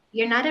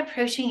you're not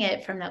approaching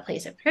it from that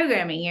place of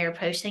programming. You're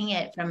approaching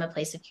it from a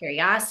place of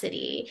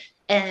curiosity,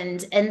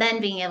 and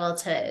then being able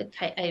to,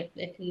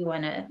 if you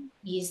want to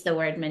use the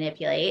word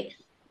manipulate,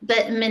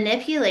 but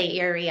manipulate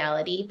your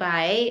reality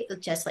by,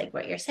 just like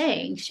what you're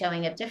saying,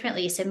 showing up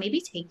differently. So maybe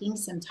taking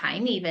some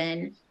time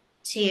even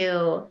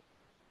to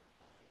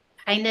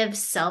kind of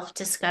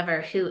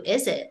self-discover, who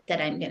is it that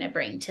I'm going to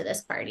bring to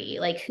this party?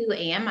 Like, who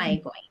am I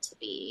going to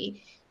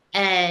be?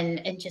 And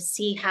just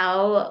see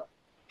how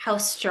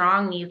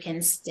strong you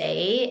can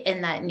stay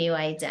in that new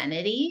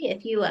identity,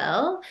 if you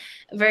will,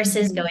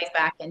 versus going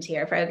back into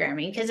your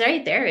programming, because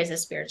right there is a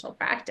spiritual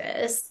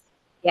practice.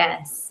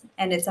 Yes.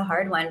 And it's a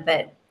hard one,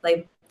 but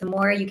like the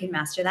more you can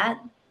master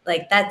that,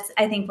 like that's,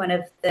 I think, one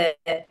of the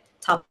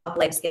top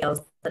life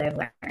skills that I've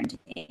learned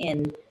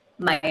in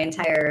my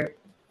entire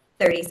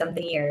 30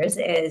 something years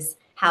is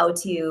how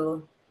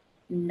to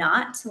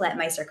not let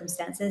my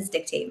circumstances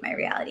dictate my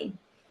reality.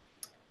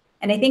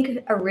 And I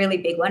think a really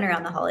big one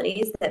around the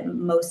holidays that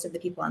most of the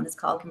people on this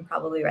call can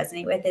probably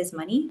resonate with is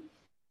money,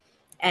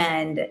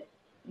 and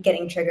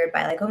getting triggered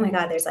by like, oh my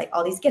God, there's like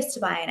all these gifts to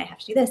buy and I have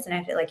to do this. And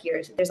I feel like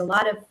there's a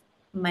lot of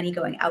money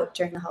going out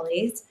during the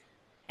holidays.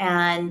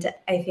 And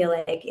I feel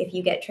like if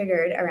you get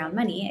triggered around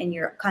money and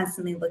you're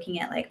constantly looking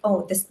at like,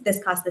 oh,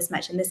 this costs this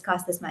much and this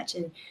costs this much,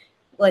 and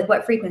like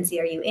what frequency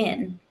are you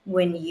in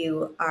when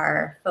you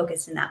are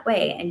focused in that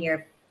way, and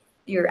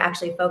you're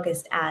actually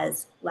focused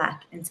as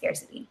lack and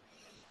scarcity.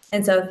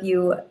 And so if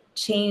you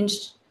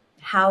changed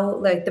how,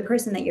 like the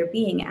person that you're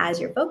being as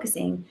you're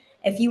focusing,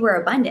 if you were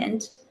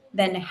abundant,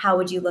 then how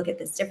would you look at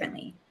this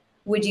differently?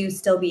 Would you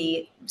still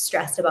be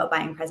stressed about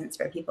buying presents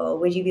for people?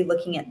 Would you be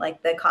looking at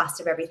like the cost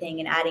of everything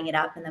and adding it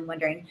up and then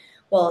wondering,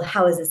 well,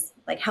 how is this,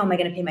 like, how am I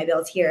going to pay my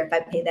bills here if I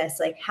pay this?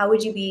 Like, how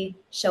would you be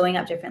showing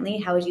up differently?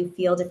 How would you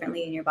feel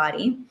differently in your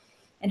body?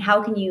 And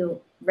how can you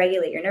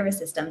regulate your nervous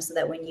system so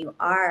that when you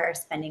are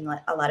spending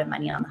a lot of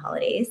money on the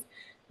holidays,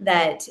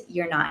 that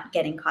you're not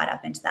getting caught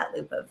up into that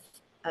loop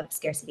of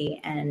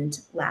scarcity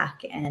and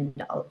lack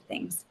and all of the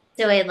things.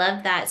 So I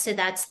love that. So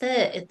that's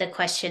the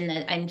question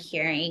that I'm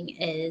hearing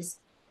is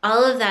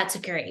all of that's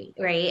great,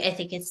 right? I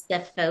think it's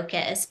the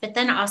focus, but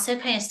then also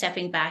kind of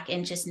stepping back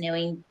and just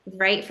knowing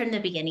right from the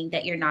beginning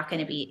that you're not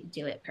going to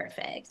do it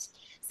perfect.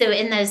 So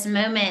in those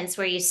moments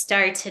where you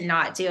start to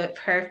not do it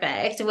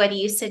perfect, what do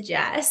you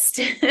suggest?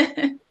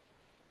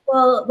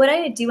 Well, what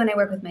I do when I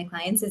work with my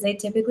clients is I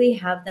typically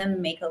have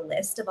them make a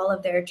list of all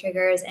of their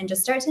triggers and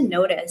just start to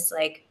notice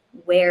like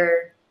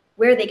where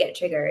they get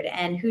triggered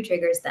and who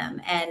triggers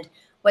them and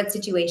what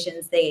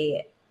situations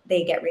they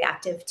get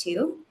reactive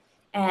to,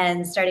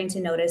 and starting to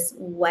notice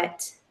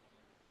what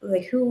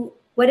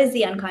is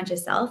the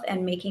unconscious self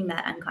and making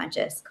that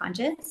unconscious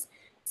conscious,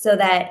 so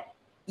that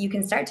you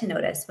can start to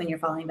notice when you're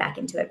falling back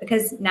into it,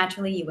 because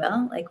naturally you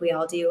will, like we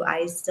all do.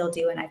 I still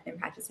do, and I've been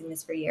practicing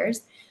this for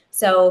years.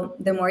 So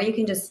the more you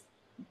can just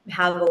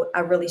have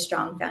a really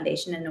strong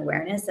foundation and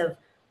awareness of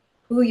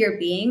who you're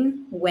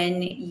being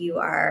when you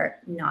are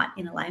not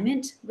in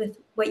alignment with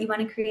what you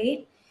want to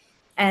create.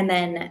 And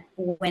then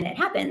when it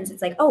happens,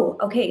 it's like, oh,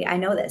 okay, I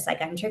know this,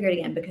 like I'm triggered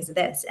again because of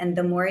this. And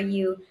the more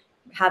you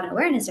have an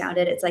awareness around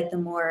it, it's like the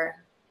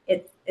more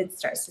it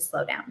starts to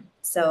slow down.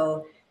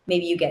 So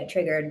maybe you get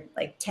triggered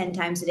like 10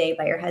 times a day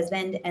by your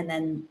husband. And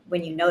then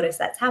when you notice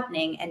that's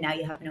happening and now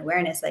you have an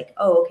awareness like,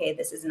 oh, okay,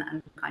 this is an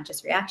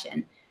unconscious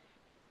reaction,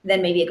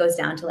 then maybe it goes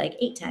down to like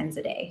 8 times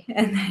a day,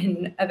 and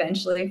then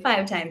eventually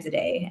 5 times a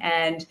day.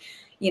 And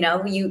you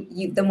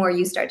the more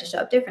you start to show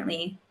up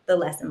differently, the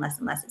less and less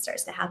and less it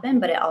starts to happen.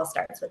 But it all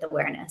starts with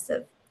awareness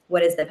of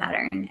what is the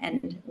pattern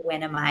and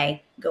when am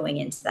I going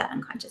into that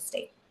unconscious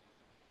state.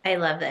 I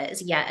love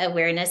this. Yeah,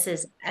 awareness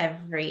is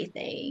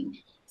everything.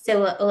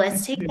 So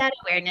let's take that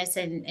awareness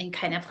and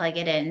kind of plug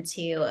it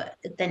into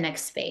the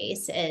next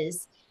space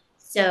is,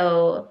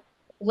 so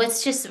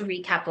let's just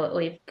recap what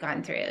we've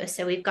gone through.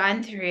 So we've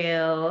gone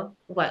through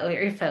what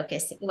your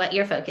focus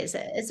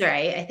is,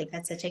 right? I think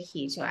that's such a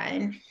huge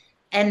one.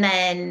 And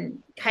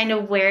then kind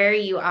of where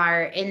you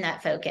are in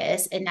that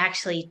focus and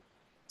actually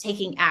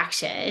taking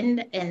action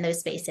in those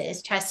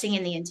spaces, trusting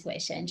in the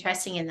intuition,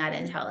 trusting in that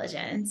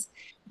intelligence,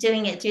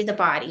 doing it through the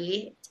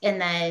body,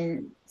 and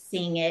then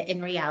seeing it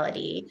in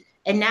reality.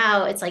 And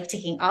now it's like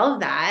taking all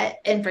of that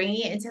and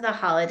bringing it into the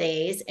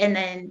holidays, and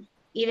then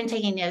even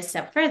taking it a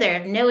step further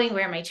of knowing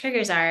where my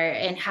triggers are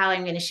and how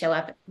I'm going to show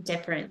up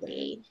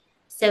differently.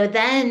 So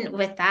then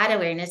with that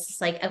awareness,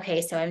 it's like,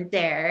 okay, so I'm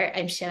there,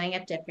 I'm showing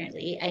up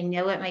differently. I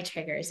know what my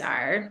triggers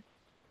are.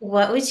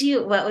 What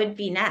would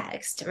be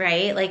next,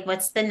 right? Like,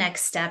 what's the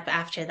next step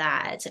after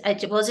that?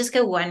 We'll just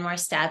go one more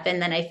step.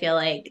 And then I feel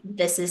like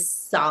this is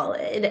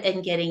solid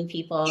and getting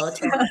people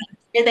to,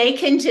 they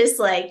can just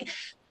like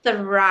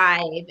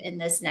thrive in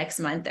this next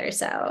month or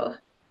so.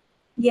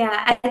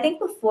 Yeah, I think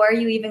before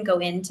you even go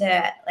into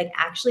like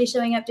actually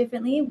showing up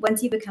differently,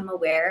 once you become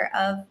aware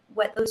of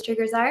what those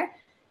triggers are,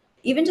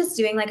 even just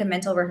doing like a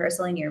mental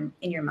rehearsal in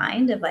your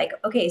mind of like,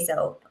 okay,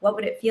 so what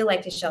would it feel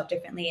like to show up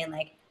differently? And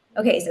like,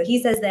 okay, so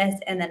he says this,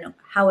 and then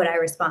how would I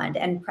respond?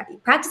 And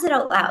practice it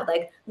out loud,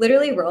 like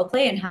literally role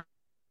play and have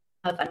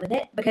fun with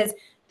it. Because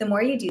the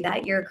more you do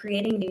that, you're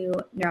creating new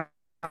neural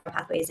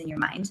pathways in your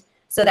mind,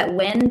 so that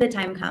when the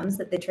time comes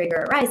that the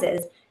trigger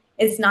arises,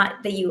 it's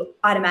not that you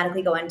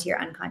automatically go into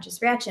your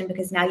unconscious reaction,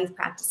 because now you've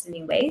practiced in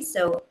new ways.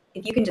 So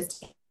if you can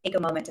just take a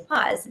moment to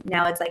pause,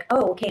 now it's like,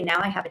 oh, okay, now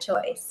I have a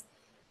choice.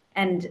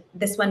 And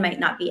this one might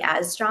not be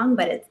as strong,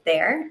 but it's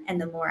there. And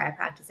the more I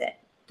practice it,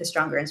 the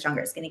stronger and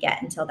stronger it's going to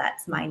get, until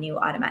that's my new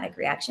automatic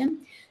reaction.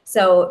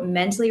 So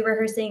mentally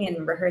rehearsing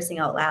and rehearsing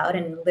out loud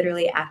and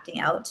literally acting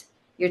out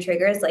your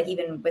triggers, like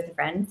even with a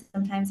friend,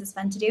 sometimes is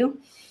fun to do.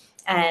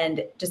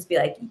 And just be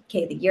like,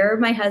 okay, you're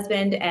my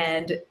husband,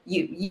 and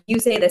you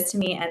say this to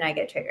me, and I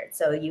get triggered.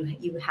 So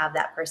you have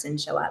that person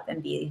show up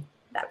and be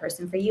that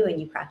person for you, and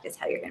you practice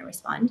how you're going to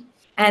respond.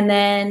 And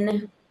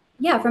then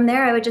yeah, from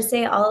there, I would just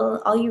say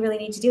all you really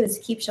need to do is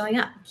keep showing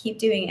up, keep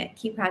doing it,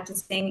 keep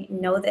practicing.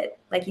 Know that,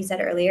 like you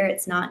said earlier,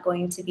 it's not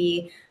going to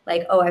be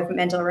like, oh, I've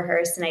mental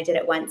rehearsed and I did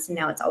it once and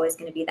now it's always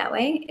going to be that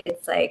way.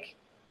 It's like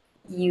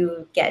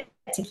you get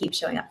to keep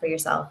showing up for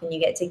yourself, and you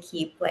get to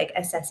keep like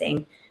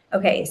assessing,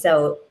 okay,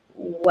 so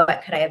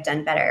what could I have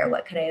done better?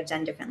 What could I have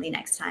done differently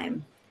next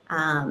time?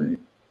 And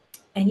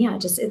yeah,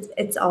 just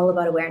it's all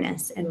about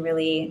awareness and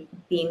really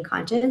being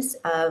conscious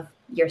of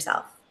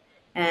yourself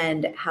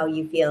and how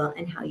you feel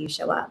and how you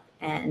show up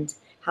and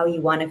how you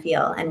want to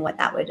feel and what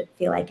that would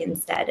feel like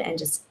instead, and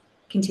just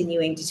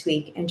continuing to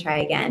tweak and try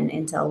again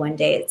until one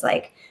day it's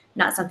like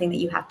not something that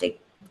you have to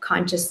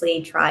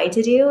consciously try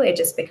to do. It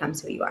just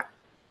becomes who you are.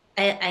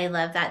 I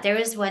love that. There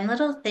was one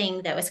little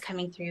thing that was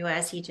coming through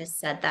as you just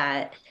said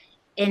that,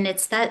 and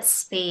it's that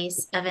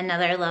space of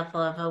another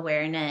level of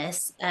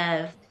awareness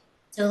of,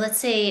 so let's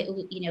say,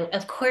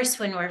 of course,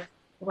 when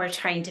we're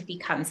trying to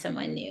become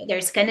someone new,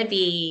 there's going to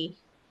be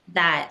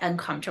that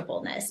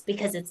uncomfortableness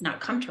because it's not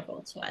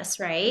comfortable to us,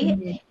 right?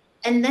 Mm-hmm.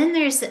 And then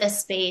there's a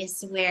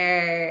space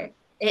where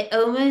it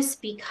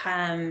almost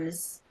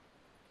becomes,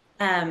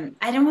 I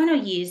don't want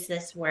to use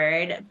this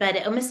word, but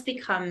it almost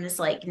becomes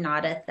like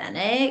not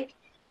authentic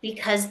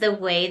because the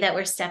way that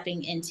we're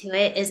stepping into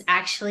it is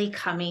actually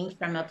coming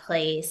from a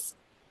place of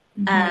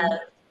Mm-hmm.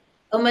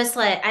 almost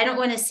like, I don't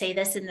want to say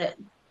this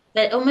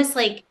but almost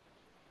like,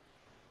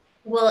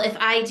 well, if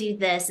I do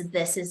this,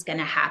 this is going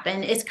to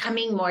happen. It's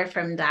coming more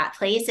from that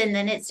place. And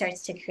then it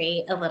starts to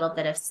create a little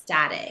bit of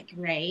static,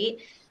 right?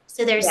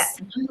 So Yeah. there's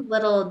some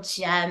little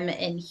gem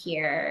in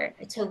here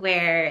to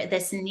where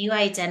this new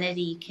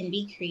identity can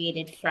be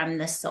created from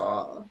the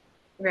soul,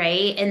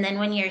 right? And then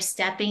when you're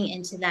stepping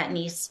into that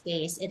new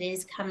space, it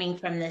is coming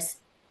from this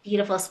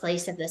beautiful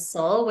place of the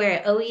soul where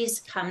it always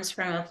comes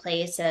from a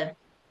place of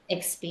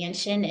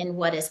expansion and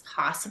what is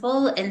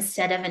possible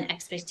instead of an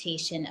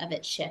expectation of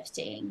it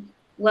shifting.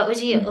 What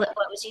would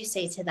you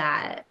say to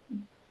that?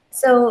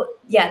 So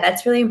yeah,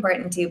 that's really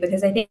important too,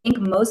 because I think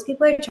most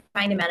people are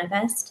trying to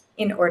manifest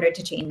in order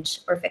to change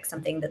or fix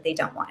something that they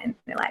don't want in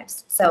their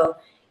lives. So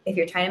if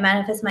you're trying to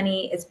manifest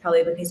money, it's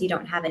probably because you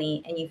don't have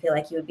any and you feel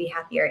like you would be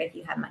happier if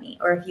you had money.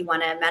 Or if you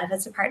want to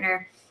manifest a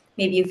partner,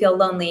 maybe you feel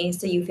lonely,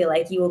 so you feel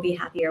like you will be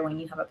happier when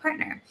you have a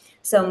partner.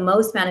 So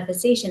most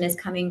manifestation is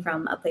coming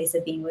from a place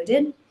of being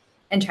wounded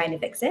and trying to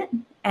fix it.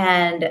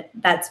 And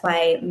that's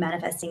why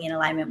manifesting in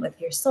alignment with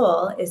your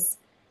soul is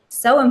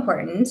so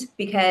important,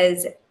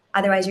 because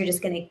otherwise you're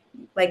just going to,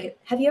 like,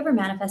 have you ever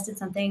manifested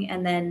something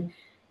and then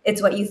it's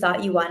what you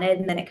thought you wanted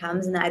and then it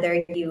comes and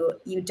either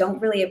you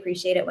don't really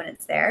appreciate it when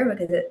it's there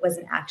because it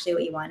wasn't actually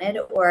what you wanted,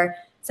 or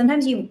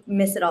sometimes you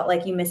miss it all,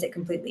 like you miss it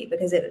completely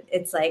because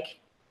it's like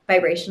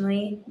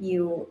vibrationally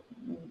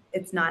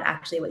it's not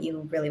actually what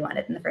you really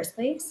wanted in the first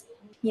place,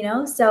 you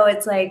know? So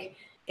it's like,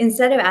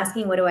 instead of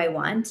asking what do I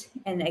want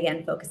and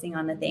again focusing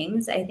on the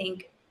things, I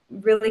think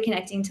really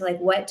connecting to like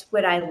what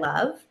would I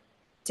love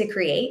to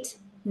create,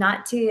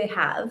 not to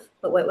have,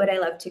 but what would I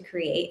love to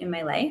create in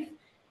my life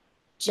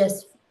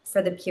just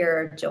for the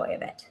pure joy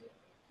of it?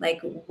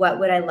 Like, what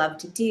would I love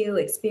to do,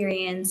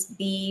 experience,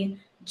 be,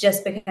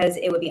 just because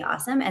it would be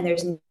awesome and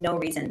there's no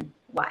reason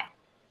why.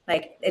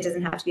 Like, it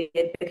doesn't have to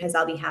be because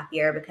I'll be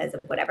happier because of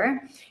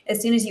whatever.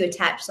 As soon as you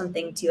attach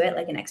something to it,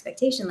 like an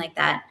expectation like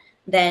that,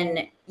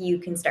 then you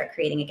can start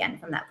creating again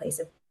from that place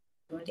of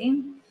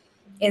wounding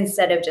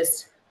instead of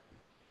just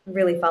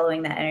really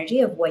following that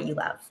energy of what you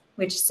love,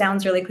 which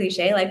sounds really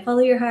cliche, like follow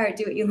your heart,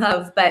 do what you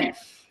love. But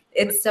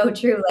it's so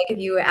true. Like if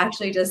you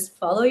actually just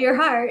follow your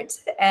heart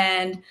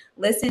and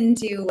listen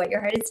to what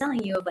your heart is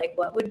telling you of like,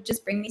 what would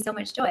just bring me so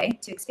much joy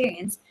to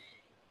experience?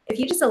 If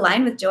you just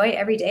align with joy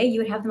every day, you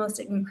would have the most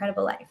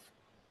incredible life.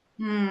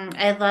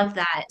 I love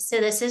that.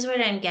 So this is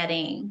what I'm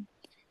getting.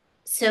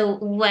 So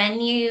when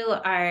you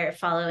are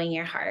following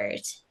your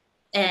heart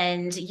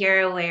and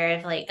you're aware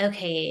of like,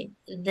 okay,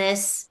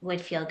 this would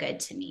feel good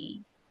to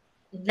me,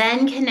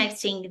 then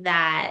connecting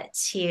that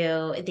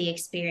to the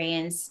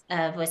experience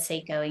of, let's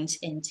say,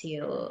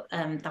 into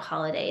the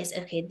holidays.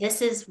 Okay,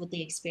 this is what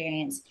the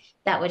experience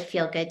that would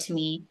feel good to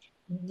me.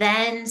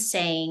 Then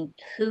saying,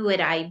 who would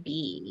I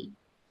be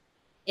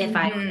if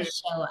I were Mm-hmm. to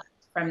show up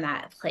from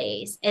that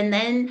place? And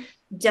then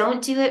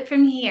don't do it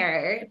from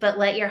here, but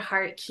let your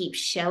heart keep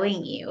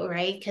showing you,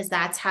 right? Because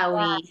that's how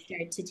we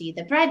start to do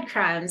the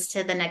breadcrumbs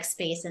to the next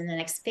space and the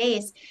next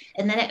space.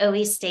 And then it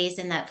always stays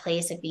in that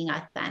place of being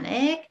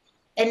authentic.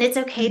 And it's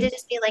okay Mm-hmm. to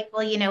just be like,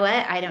 well, you know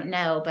what? I don't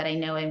know, but I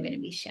know I'm going to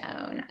be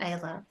shown. I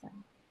love that.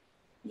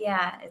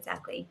 Yeah,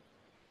 exactly.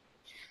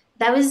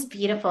 That was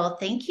beautiful.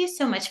 Thank you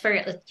so much for,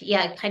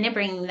 yeah, kind of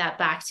bringing that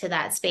back to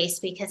that space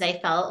because I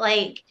felt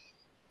like,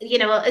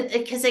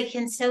 because it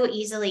can so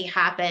easily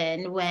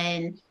happen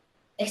when,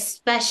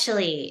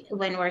 especially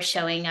when we're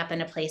showing up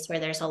in a place where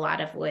there's a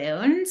lot of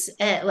wounds,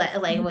 like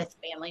Mm-hmm. with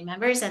family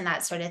members and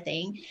that sort of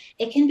thing.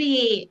 It can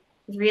be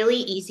really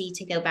easy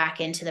to go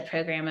back into the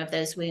program of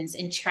those wounds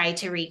and try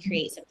to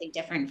recreate something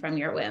different from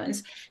your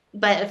wounds.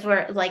 But if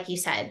we're, like you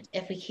said,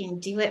 if we can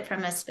do it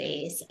from a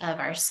space of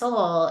our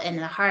soul and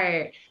the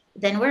heart,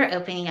 then we're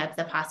opening up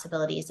the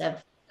possibilities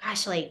of,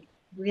 gosh, like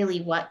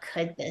really, what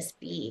could this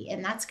be?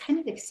 And that's kind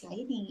of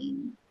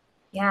exciting.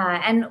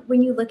 Yeah. And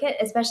when you look at,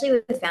 especially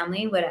with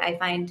family, what I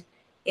find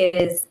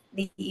is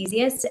the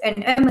easiest,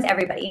 and with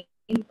everybody,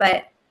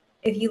 but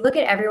if you look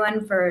at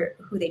everyone for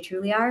who they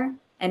truly are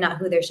and not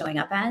who they're showing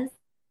up as,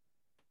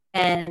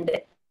 and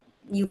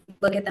you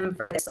look at them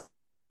for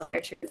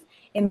their truth,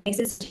 it makes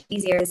it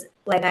easier.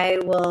 Like I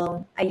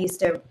used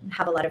to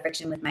have a lot of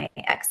friction with my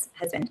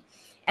ex-husband.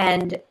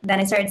 And then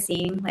I started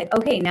seeing like,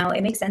 okay, now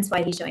it makes sense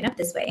why he's showing up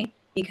this way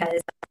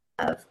because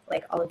of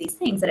like all of these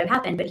things that have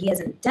happened, but he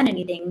hasn't done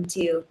anything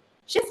to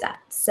shift that.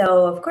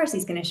 So of course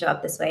he's going to show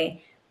up this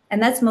way.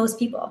 And that's most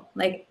people.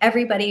 Like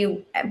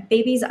everybody,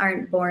 babies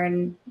aren't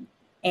born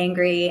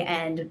angry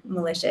and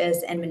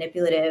malicious and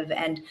manipulative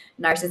and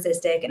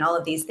narcissistic and all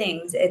of these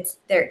things. It's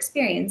their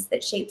experience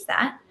that shapes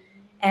that.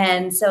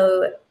 And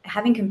so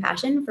having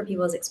compassion for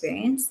people's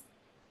experience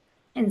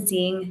and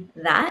seeing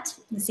that,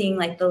 seeing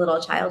like the little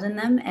child in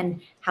them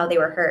and how they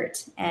were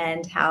hurt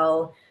and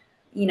how,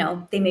 you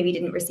know, they maybe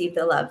didn't receive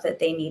the love that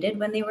they needed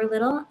when they were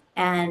little,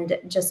 and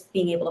just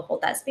being able to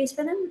hold that space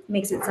for them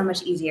makes it so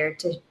much easier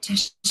to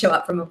show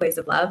up from a place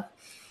of love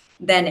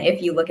than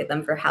if you look at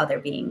them for how they're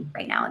being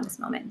right now in this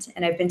moment.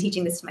 And I've been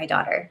teaching this to my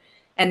daughter,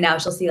 and now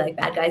she'll see like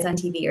bad guys on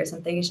TV or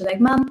something, and she's like,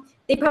 "Mom,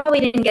 they probably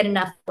didn't get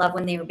enough love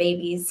when they were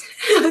babies."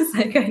 I was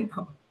like, "I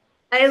know."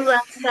 I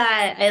love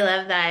that. I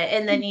love that.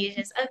 And then you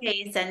just,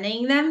 okay,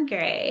 sending them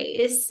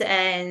grace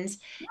and Yes,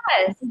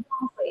 have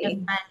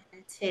exactly.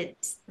 fun to,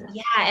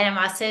 yeah. And I'm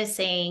also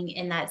saying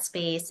in that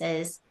space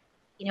is,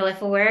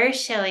 if we're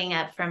showing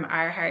up from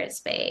our heart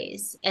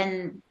space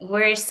and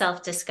we're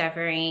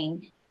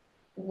self-discovering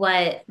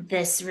what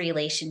this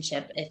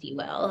relationship, if you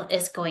will,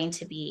 is going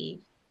to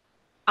be,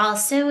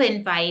 also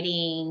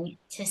inviting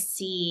to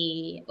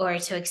see or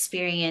to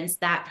experience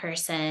that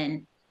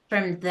person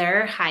from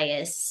their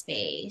highest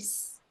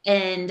space,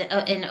 and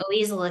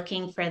always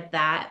looking for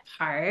that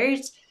part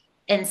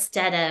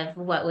instead of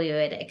what we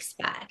would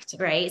expect,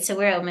 right? So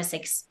we're almost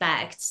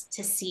expect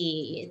to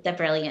see the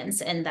brilliance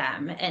in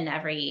them in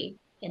every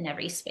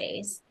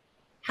space.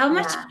 How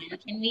much Yeah, fun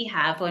can we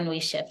have when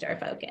we shift our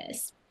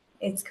focus?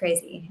 it's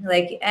crazy.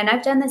 Like, and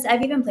I've done this.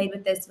 I've even played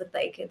with this with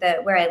like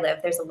where I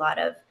live. There's a lot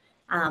of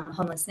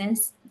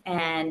homelessness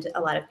and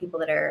a lot of people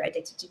that are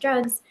addicted to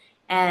drugs,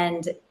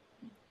 and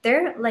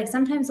they're like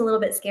sometimes a little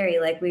bit scary.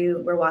 Like we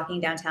were walking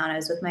downtown. I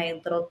was with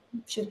my little.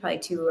 She was probably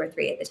 2 or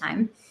 3 at the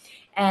time,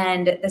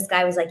 and this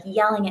guy was like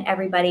yelling at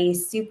everybody,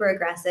 super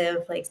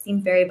aggressive, like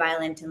seemed very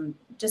violent and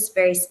just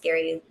very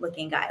scary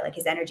looking guy. Like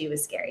his energy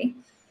was scary.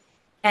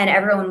 And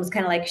everyone was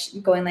kind of like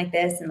going like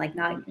this and like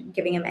not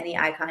giving him any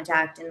eye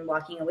contact and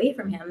walking away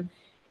from him.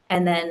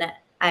 And then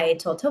I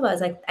told Toba, I was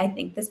like, I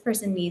think this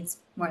person needs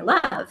more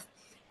love.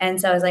 And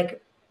so I was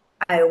like,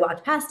 I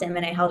walked past him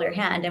and I held her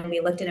hand and we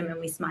looked at him and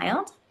we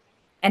smiled,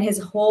 and his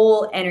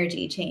whole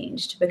energy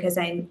changed because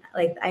I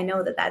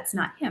know that that's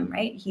not him,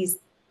 right? He's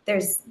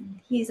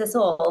a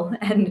soul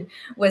and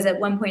was at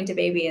one point a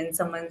baby and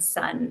someone's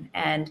son.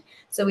 And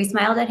so we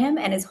smiled at him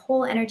and his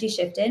whole energy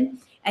shifted,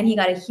 and he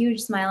got a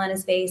huge smile on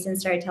his face and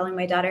started telling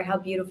my daughter how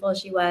beautiful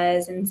she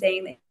was and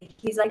saying that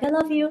he's like, I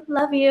love you.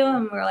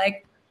 And we're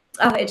like,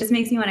 oh, it just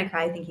makes me want to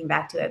cry thinking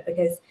back to it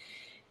because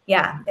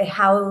yeah,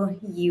 how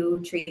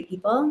you treat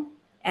people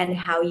and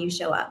how you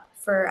show up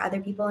for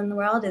other people in the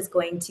world is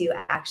going to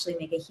actually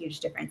make a huge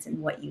difference in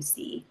what you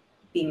see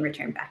being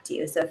returned back to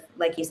you. So,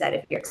 like you said,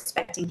 if you're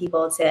expecting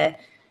people to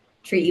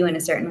treat you in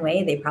a certain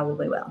way, they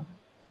probably will.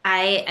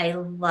 I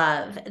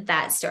love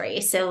that story.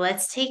 So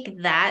let's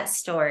take that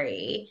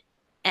story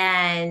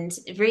and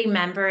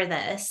remember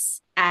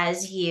this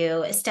as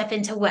you step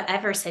into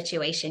whatever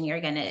situation you're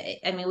gonna.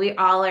 I mean, we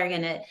all are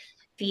gonna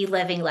be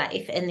living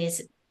life in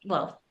these,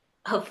 well,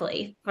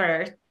 hopefully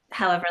for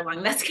however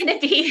long that's gonna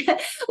be.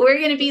 We're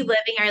gonna be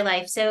living our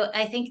life. So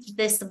I think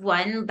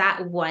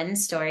that one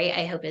story,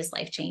 I hope is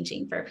life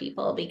changing for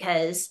people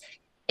because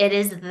it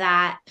is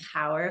that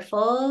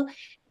powerful,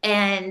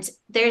 and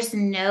there's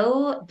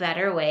no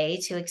better way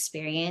to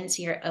experience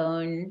your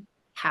own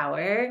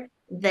power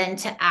than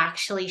to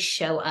actually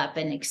show up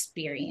and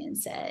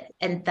experience it.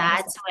 And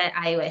that's 100%. what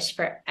I wish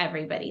for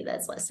everybody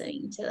that's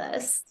listening to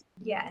this.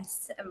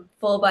 Yes,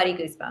 full body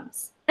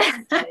goosebumps.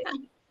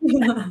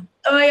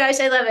 Oh my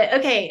gosh, I love it.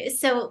 Okay,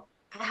 so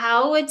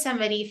how would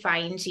somebody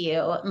find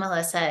you,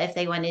 Melissa, if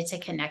they wanted to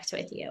connect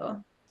with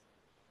you?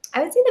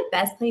 I would say the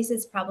best place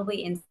is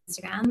probably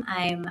Instagram.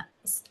 I'm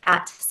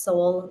at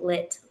Soul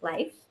Lit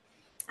Life.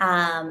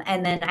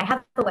 And then I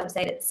have a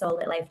website at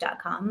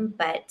soullitlife.com,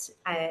 but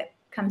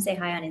come say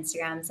hi on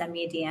Instagram, send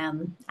me a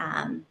DM.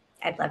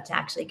 I'd love to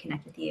actually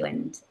connect with you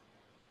and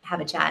have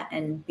a chat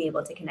and be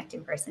able to connect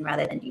in person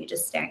rather than you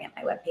just staring at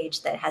my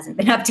webpage that hasn't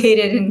been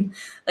updated in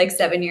like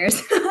 7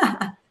 years.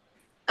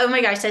 Oh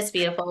my gosh, that's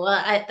beautiful. Well,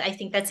 I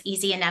think that's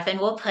easy enough. And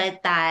we'll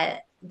put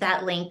that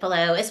that link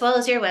below, as well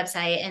as your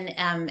website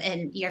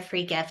and your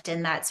free gift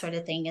and that sort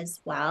of thing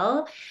as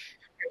well.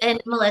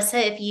 And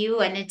Melissa, if you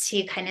wanted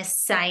to kind of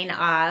sign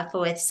off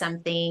with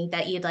something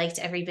that you'd like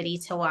everybody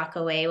to walk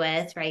away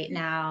with right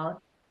now,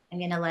 I'm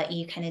going to let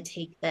you kind of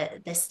take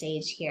the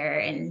stage here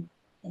and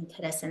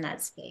put us in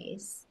that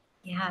space.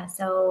 Yeah.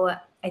 So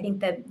I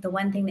think that the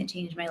one thing that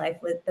changed my life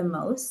with the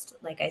most,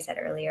 like I said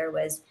earlier,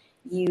 was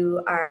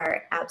you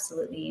are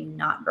absolutely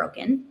not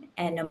broken.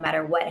 And no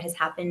matter what has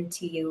happened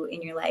to you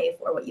in your life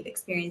or what you've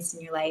experienced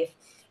in your life,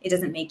 it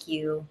doesn't make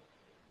you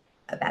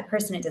a bad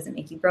person. It doesn't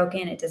make you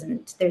broken. It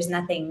doesn't, there's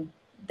nothing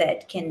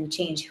that can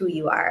change who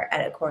you are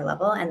at a core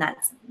level. And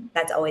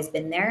that's always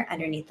been there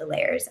underneath the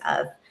layers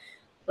of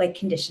like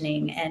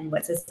conditioning and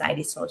what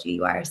society's told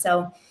you are.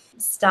 So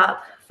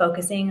stop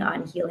focusing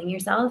on healing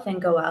yourself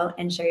and go out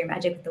and share your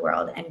magic with the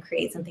world and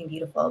create something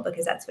beautiful,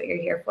 because that's what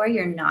you're here for.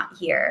 You're not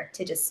here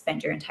to just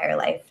spend your entire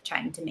life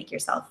trying to make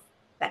yourself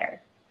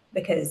better,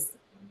 because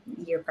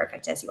you're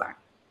perfect as you are.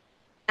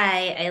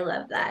 I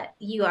love that.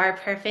 You are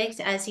perfect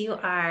as you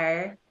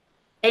are.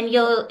 And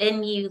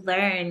you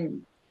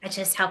learn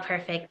just how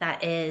perfect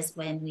that is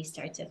when we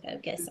start to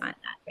focus on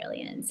that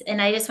brilliance.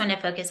 And I just want to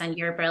focus on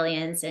your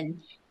brilliance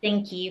and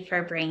thank you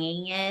for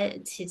bringing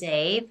it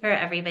today for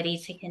everybody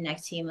to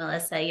connect to you,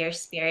 Melissa. Your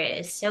spirit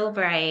is so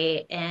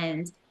bright,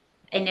 and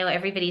I know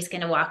everybody's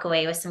going to walk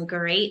away with some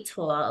great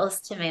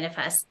tools to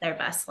manifest their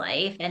best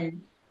life.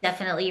 And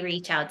definitely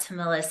reach out to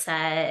Melissa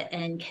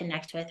and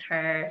connect with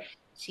her.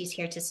 She's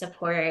here to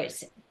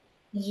support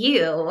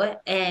you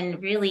and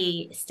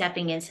really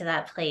stepping into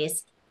that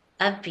place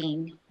of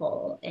being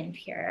whole and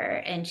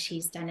pure. And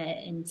she's done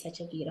it in such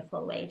a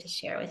beautiful way to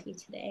share with you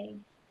today.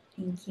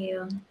 Thank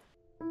you.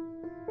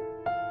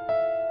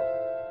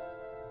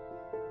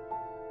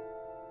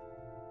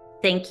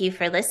 Thank you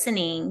for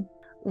listening.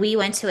 We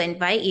want to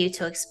invite you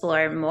to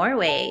explore more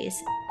ways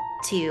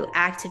to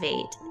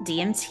activate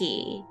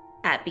DMT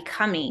at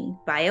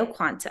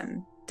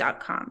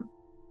becomingbioquantum.com.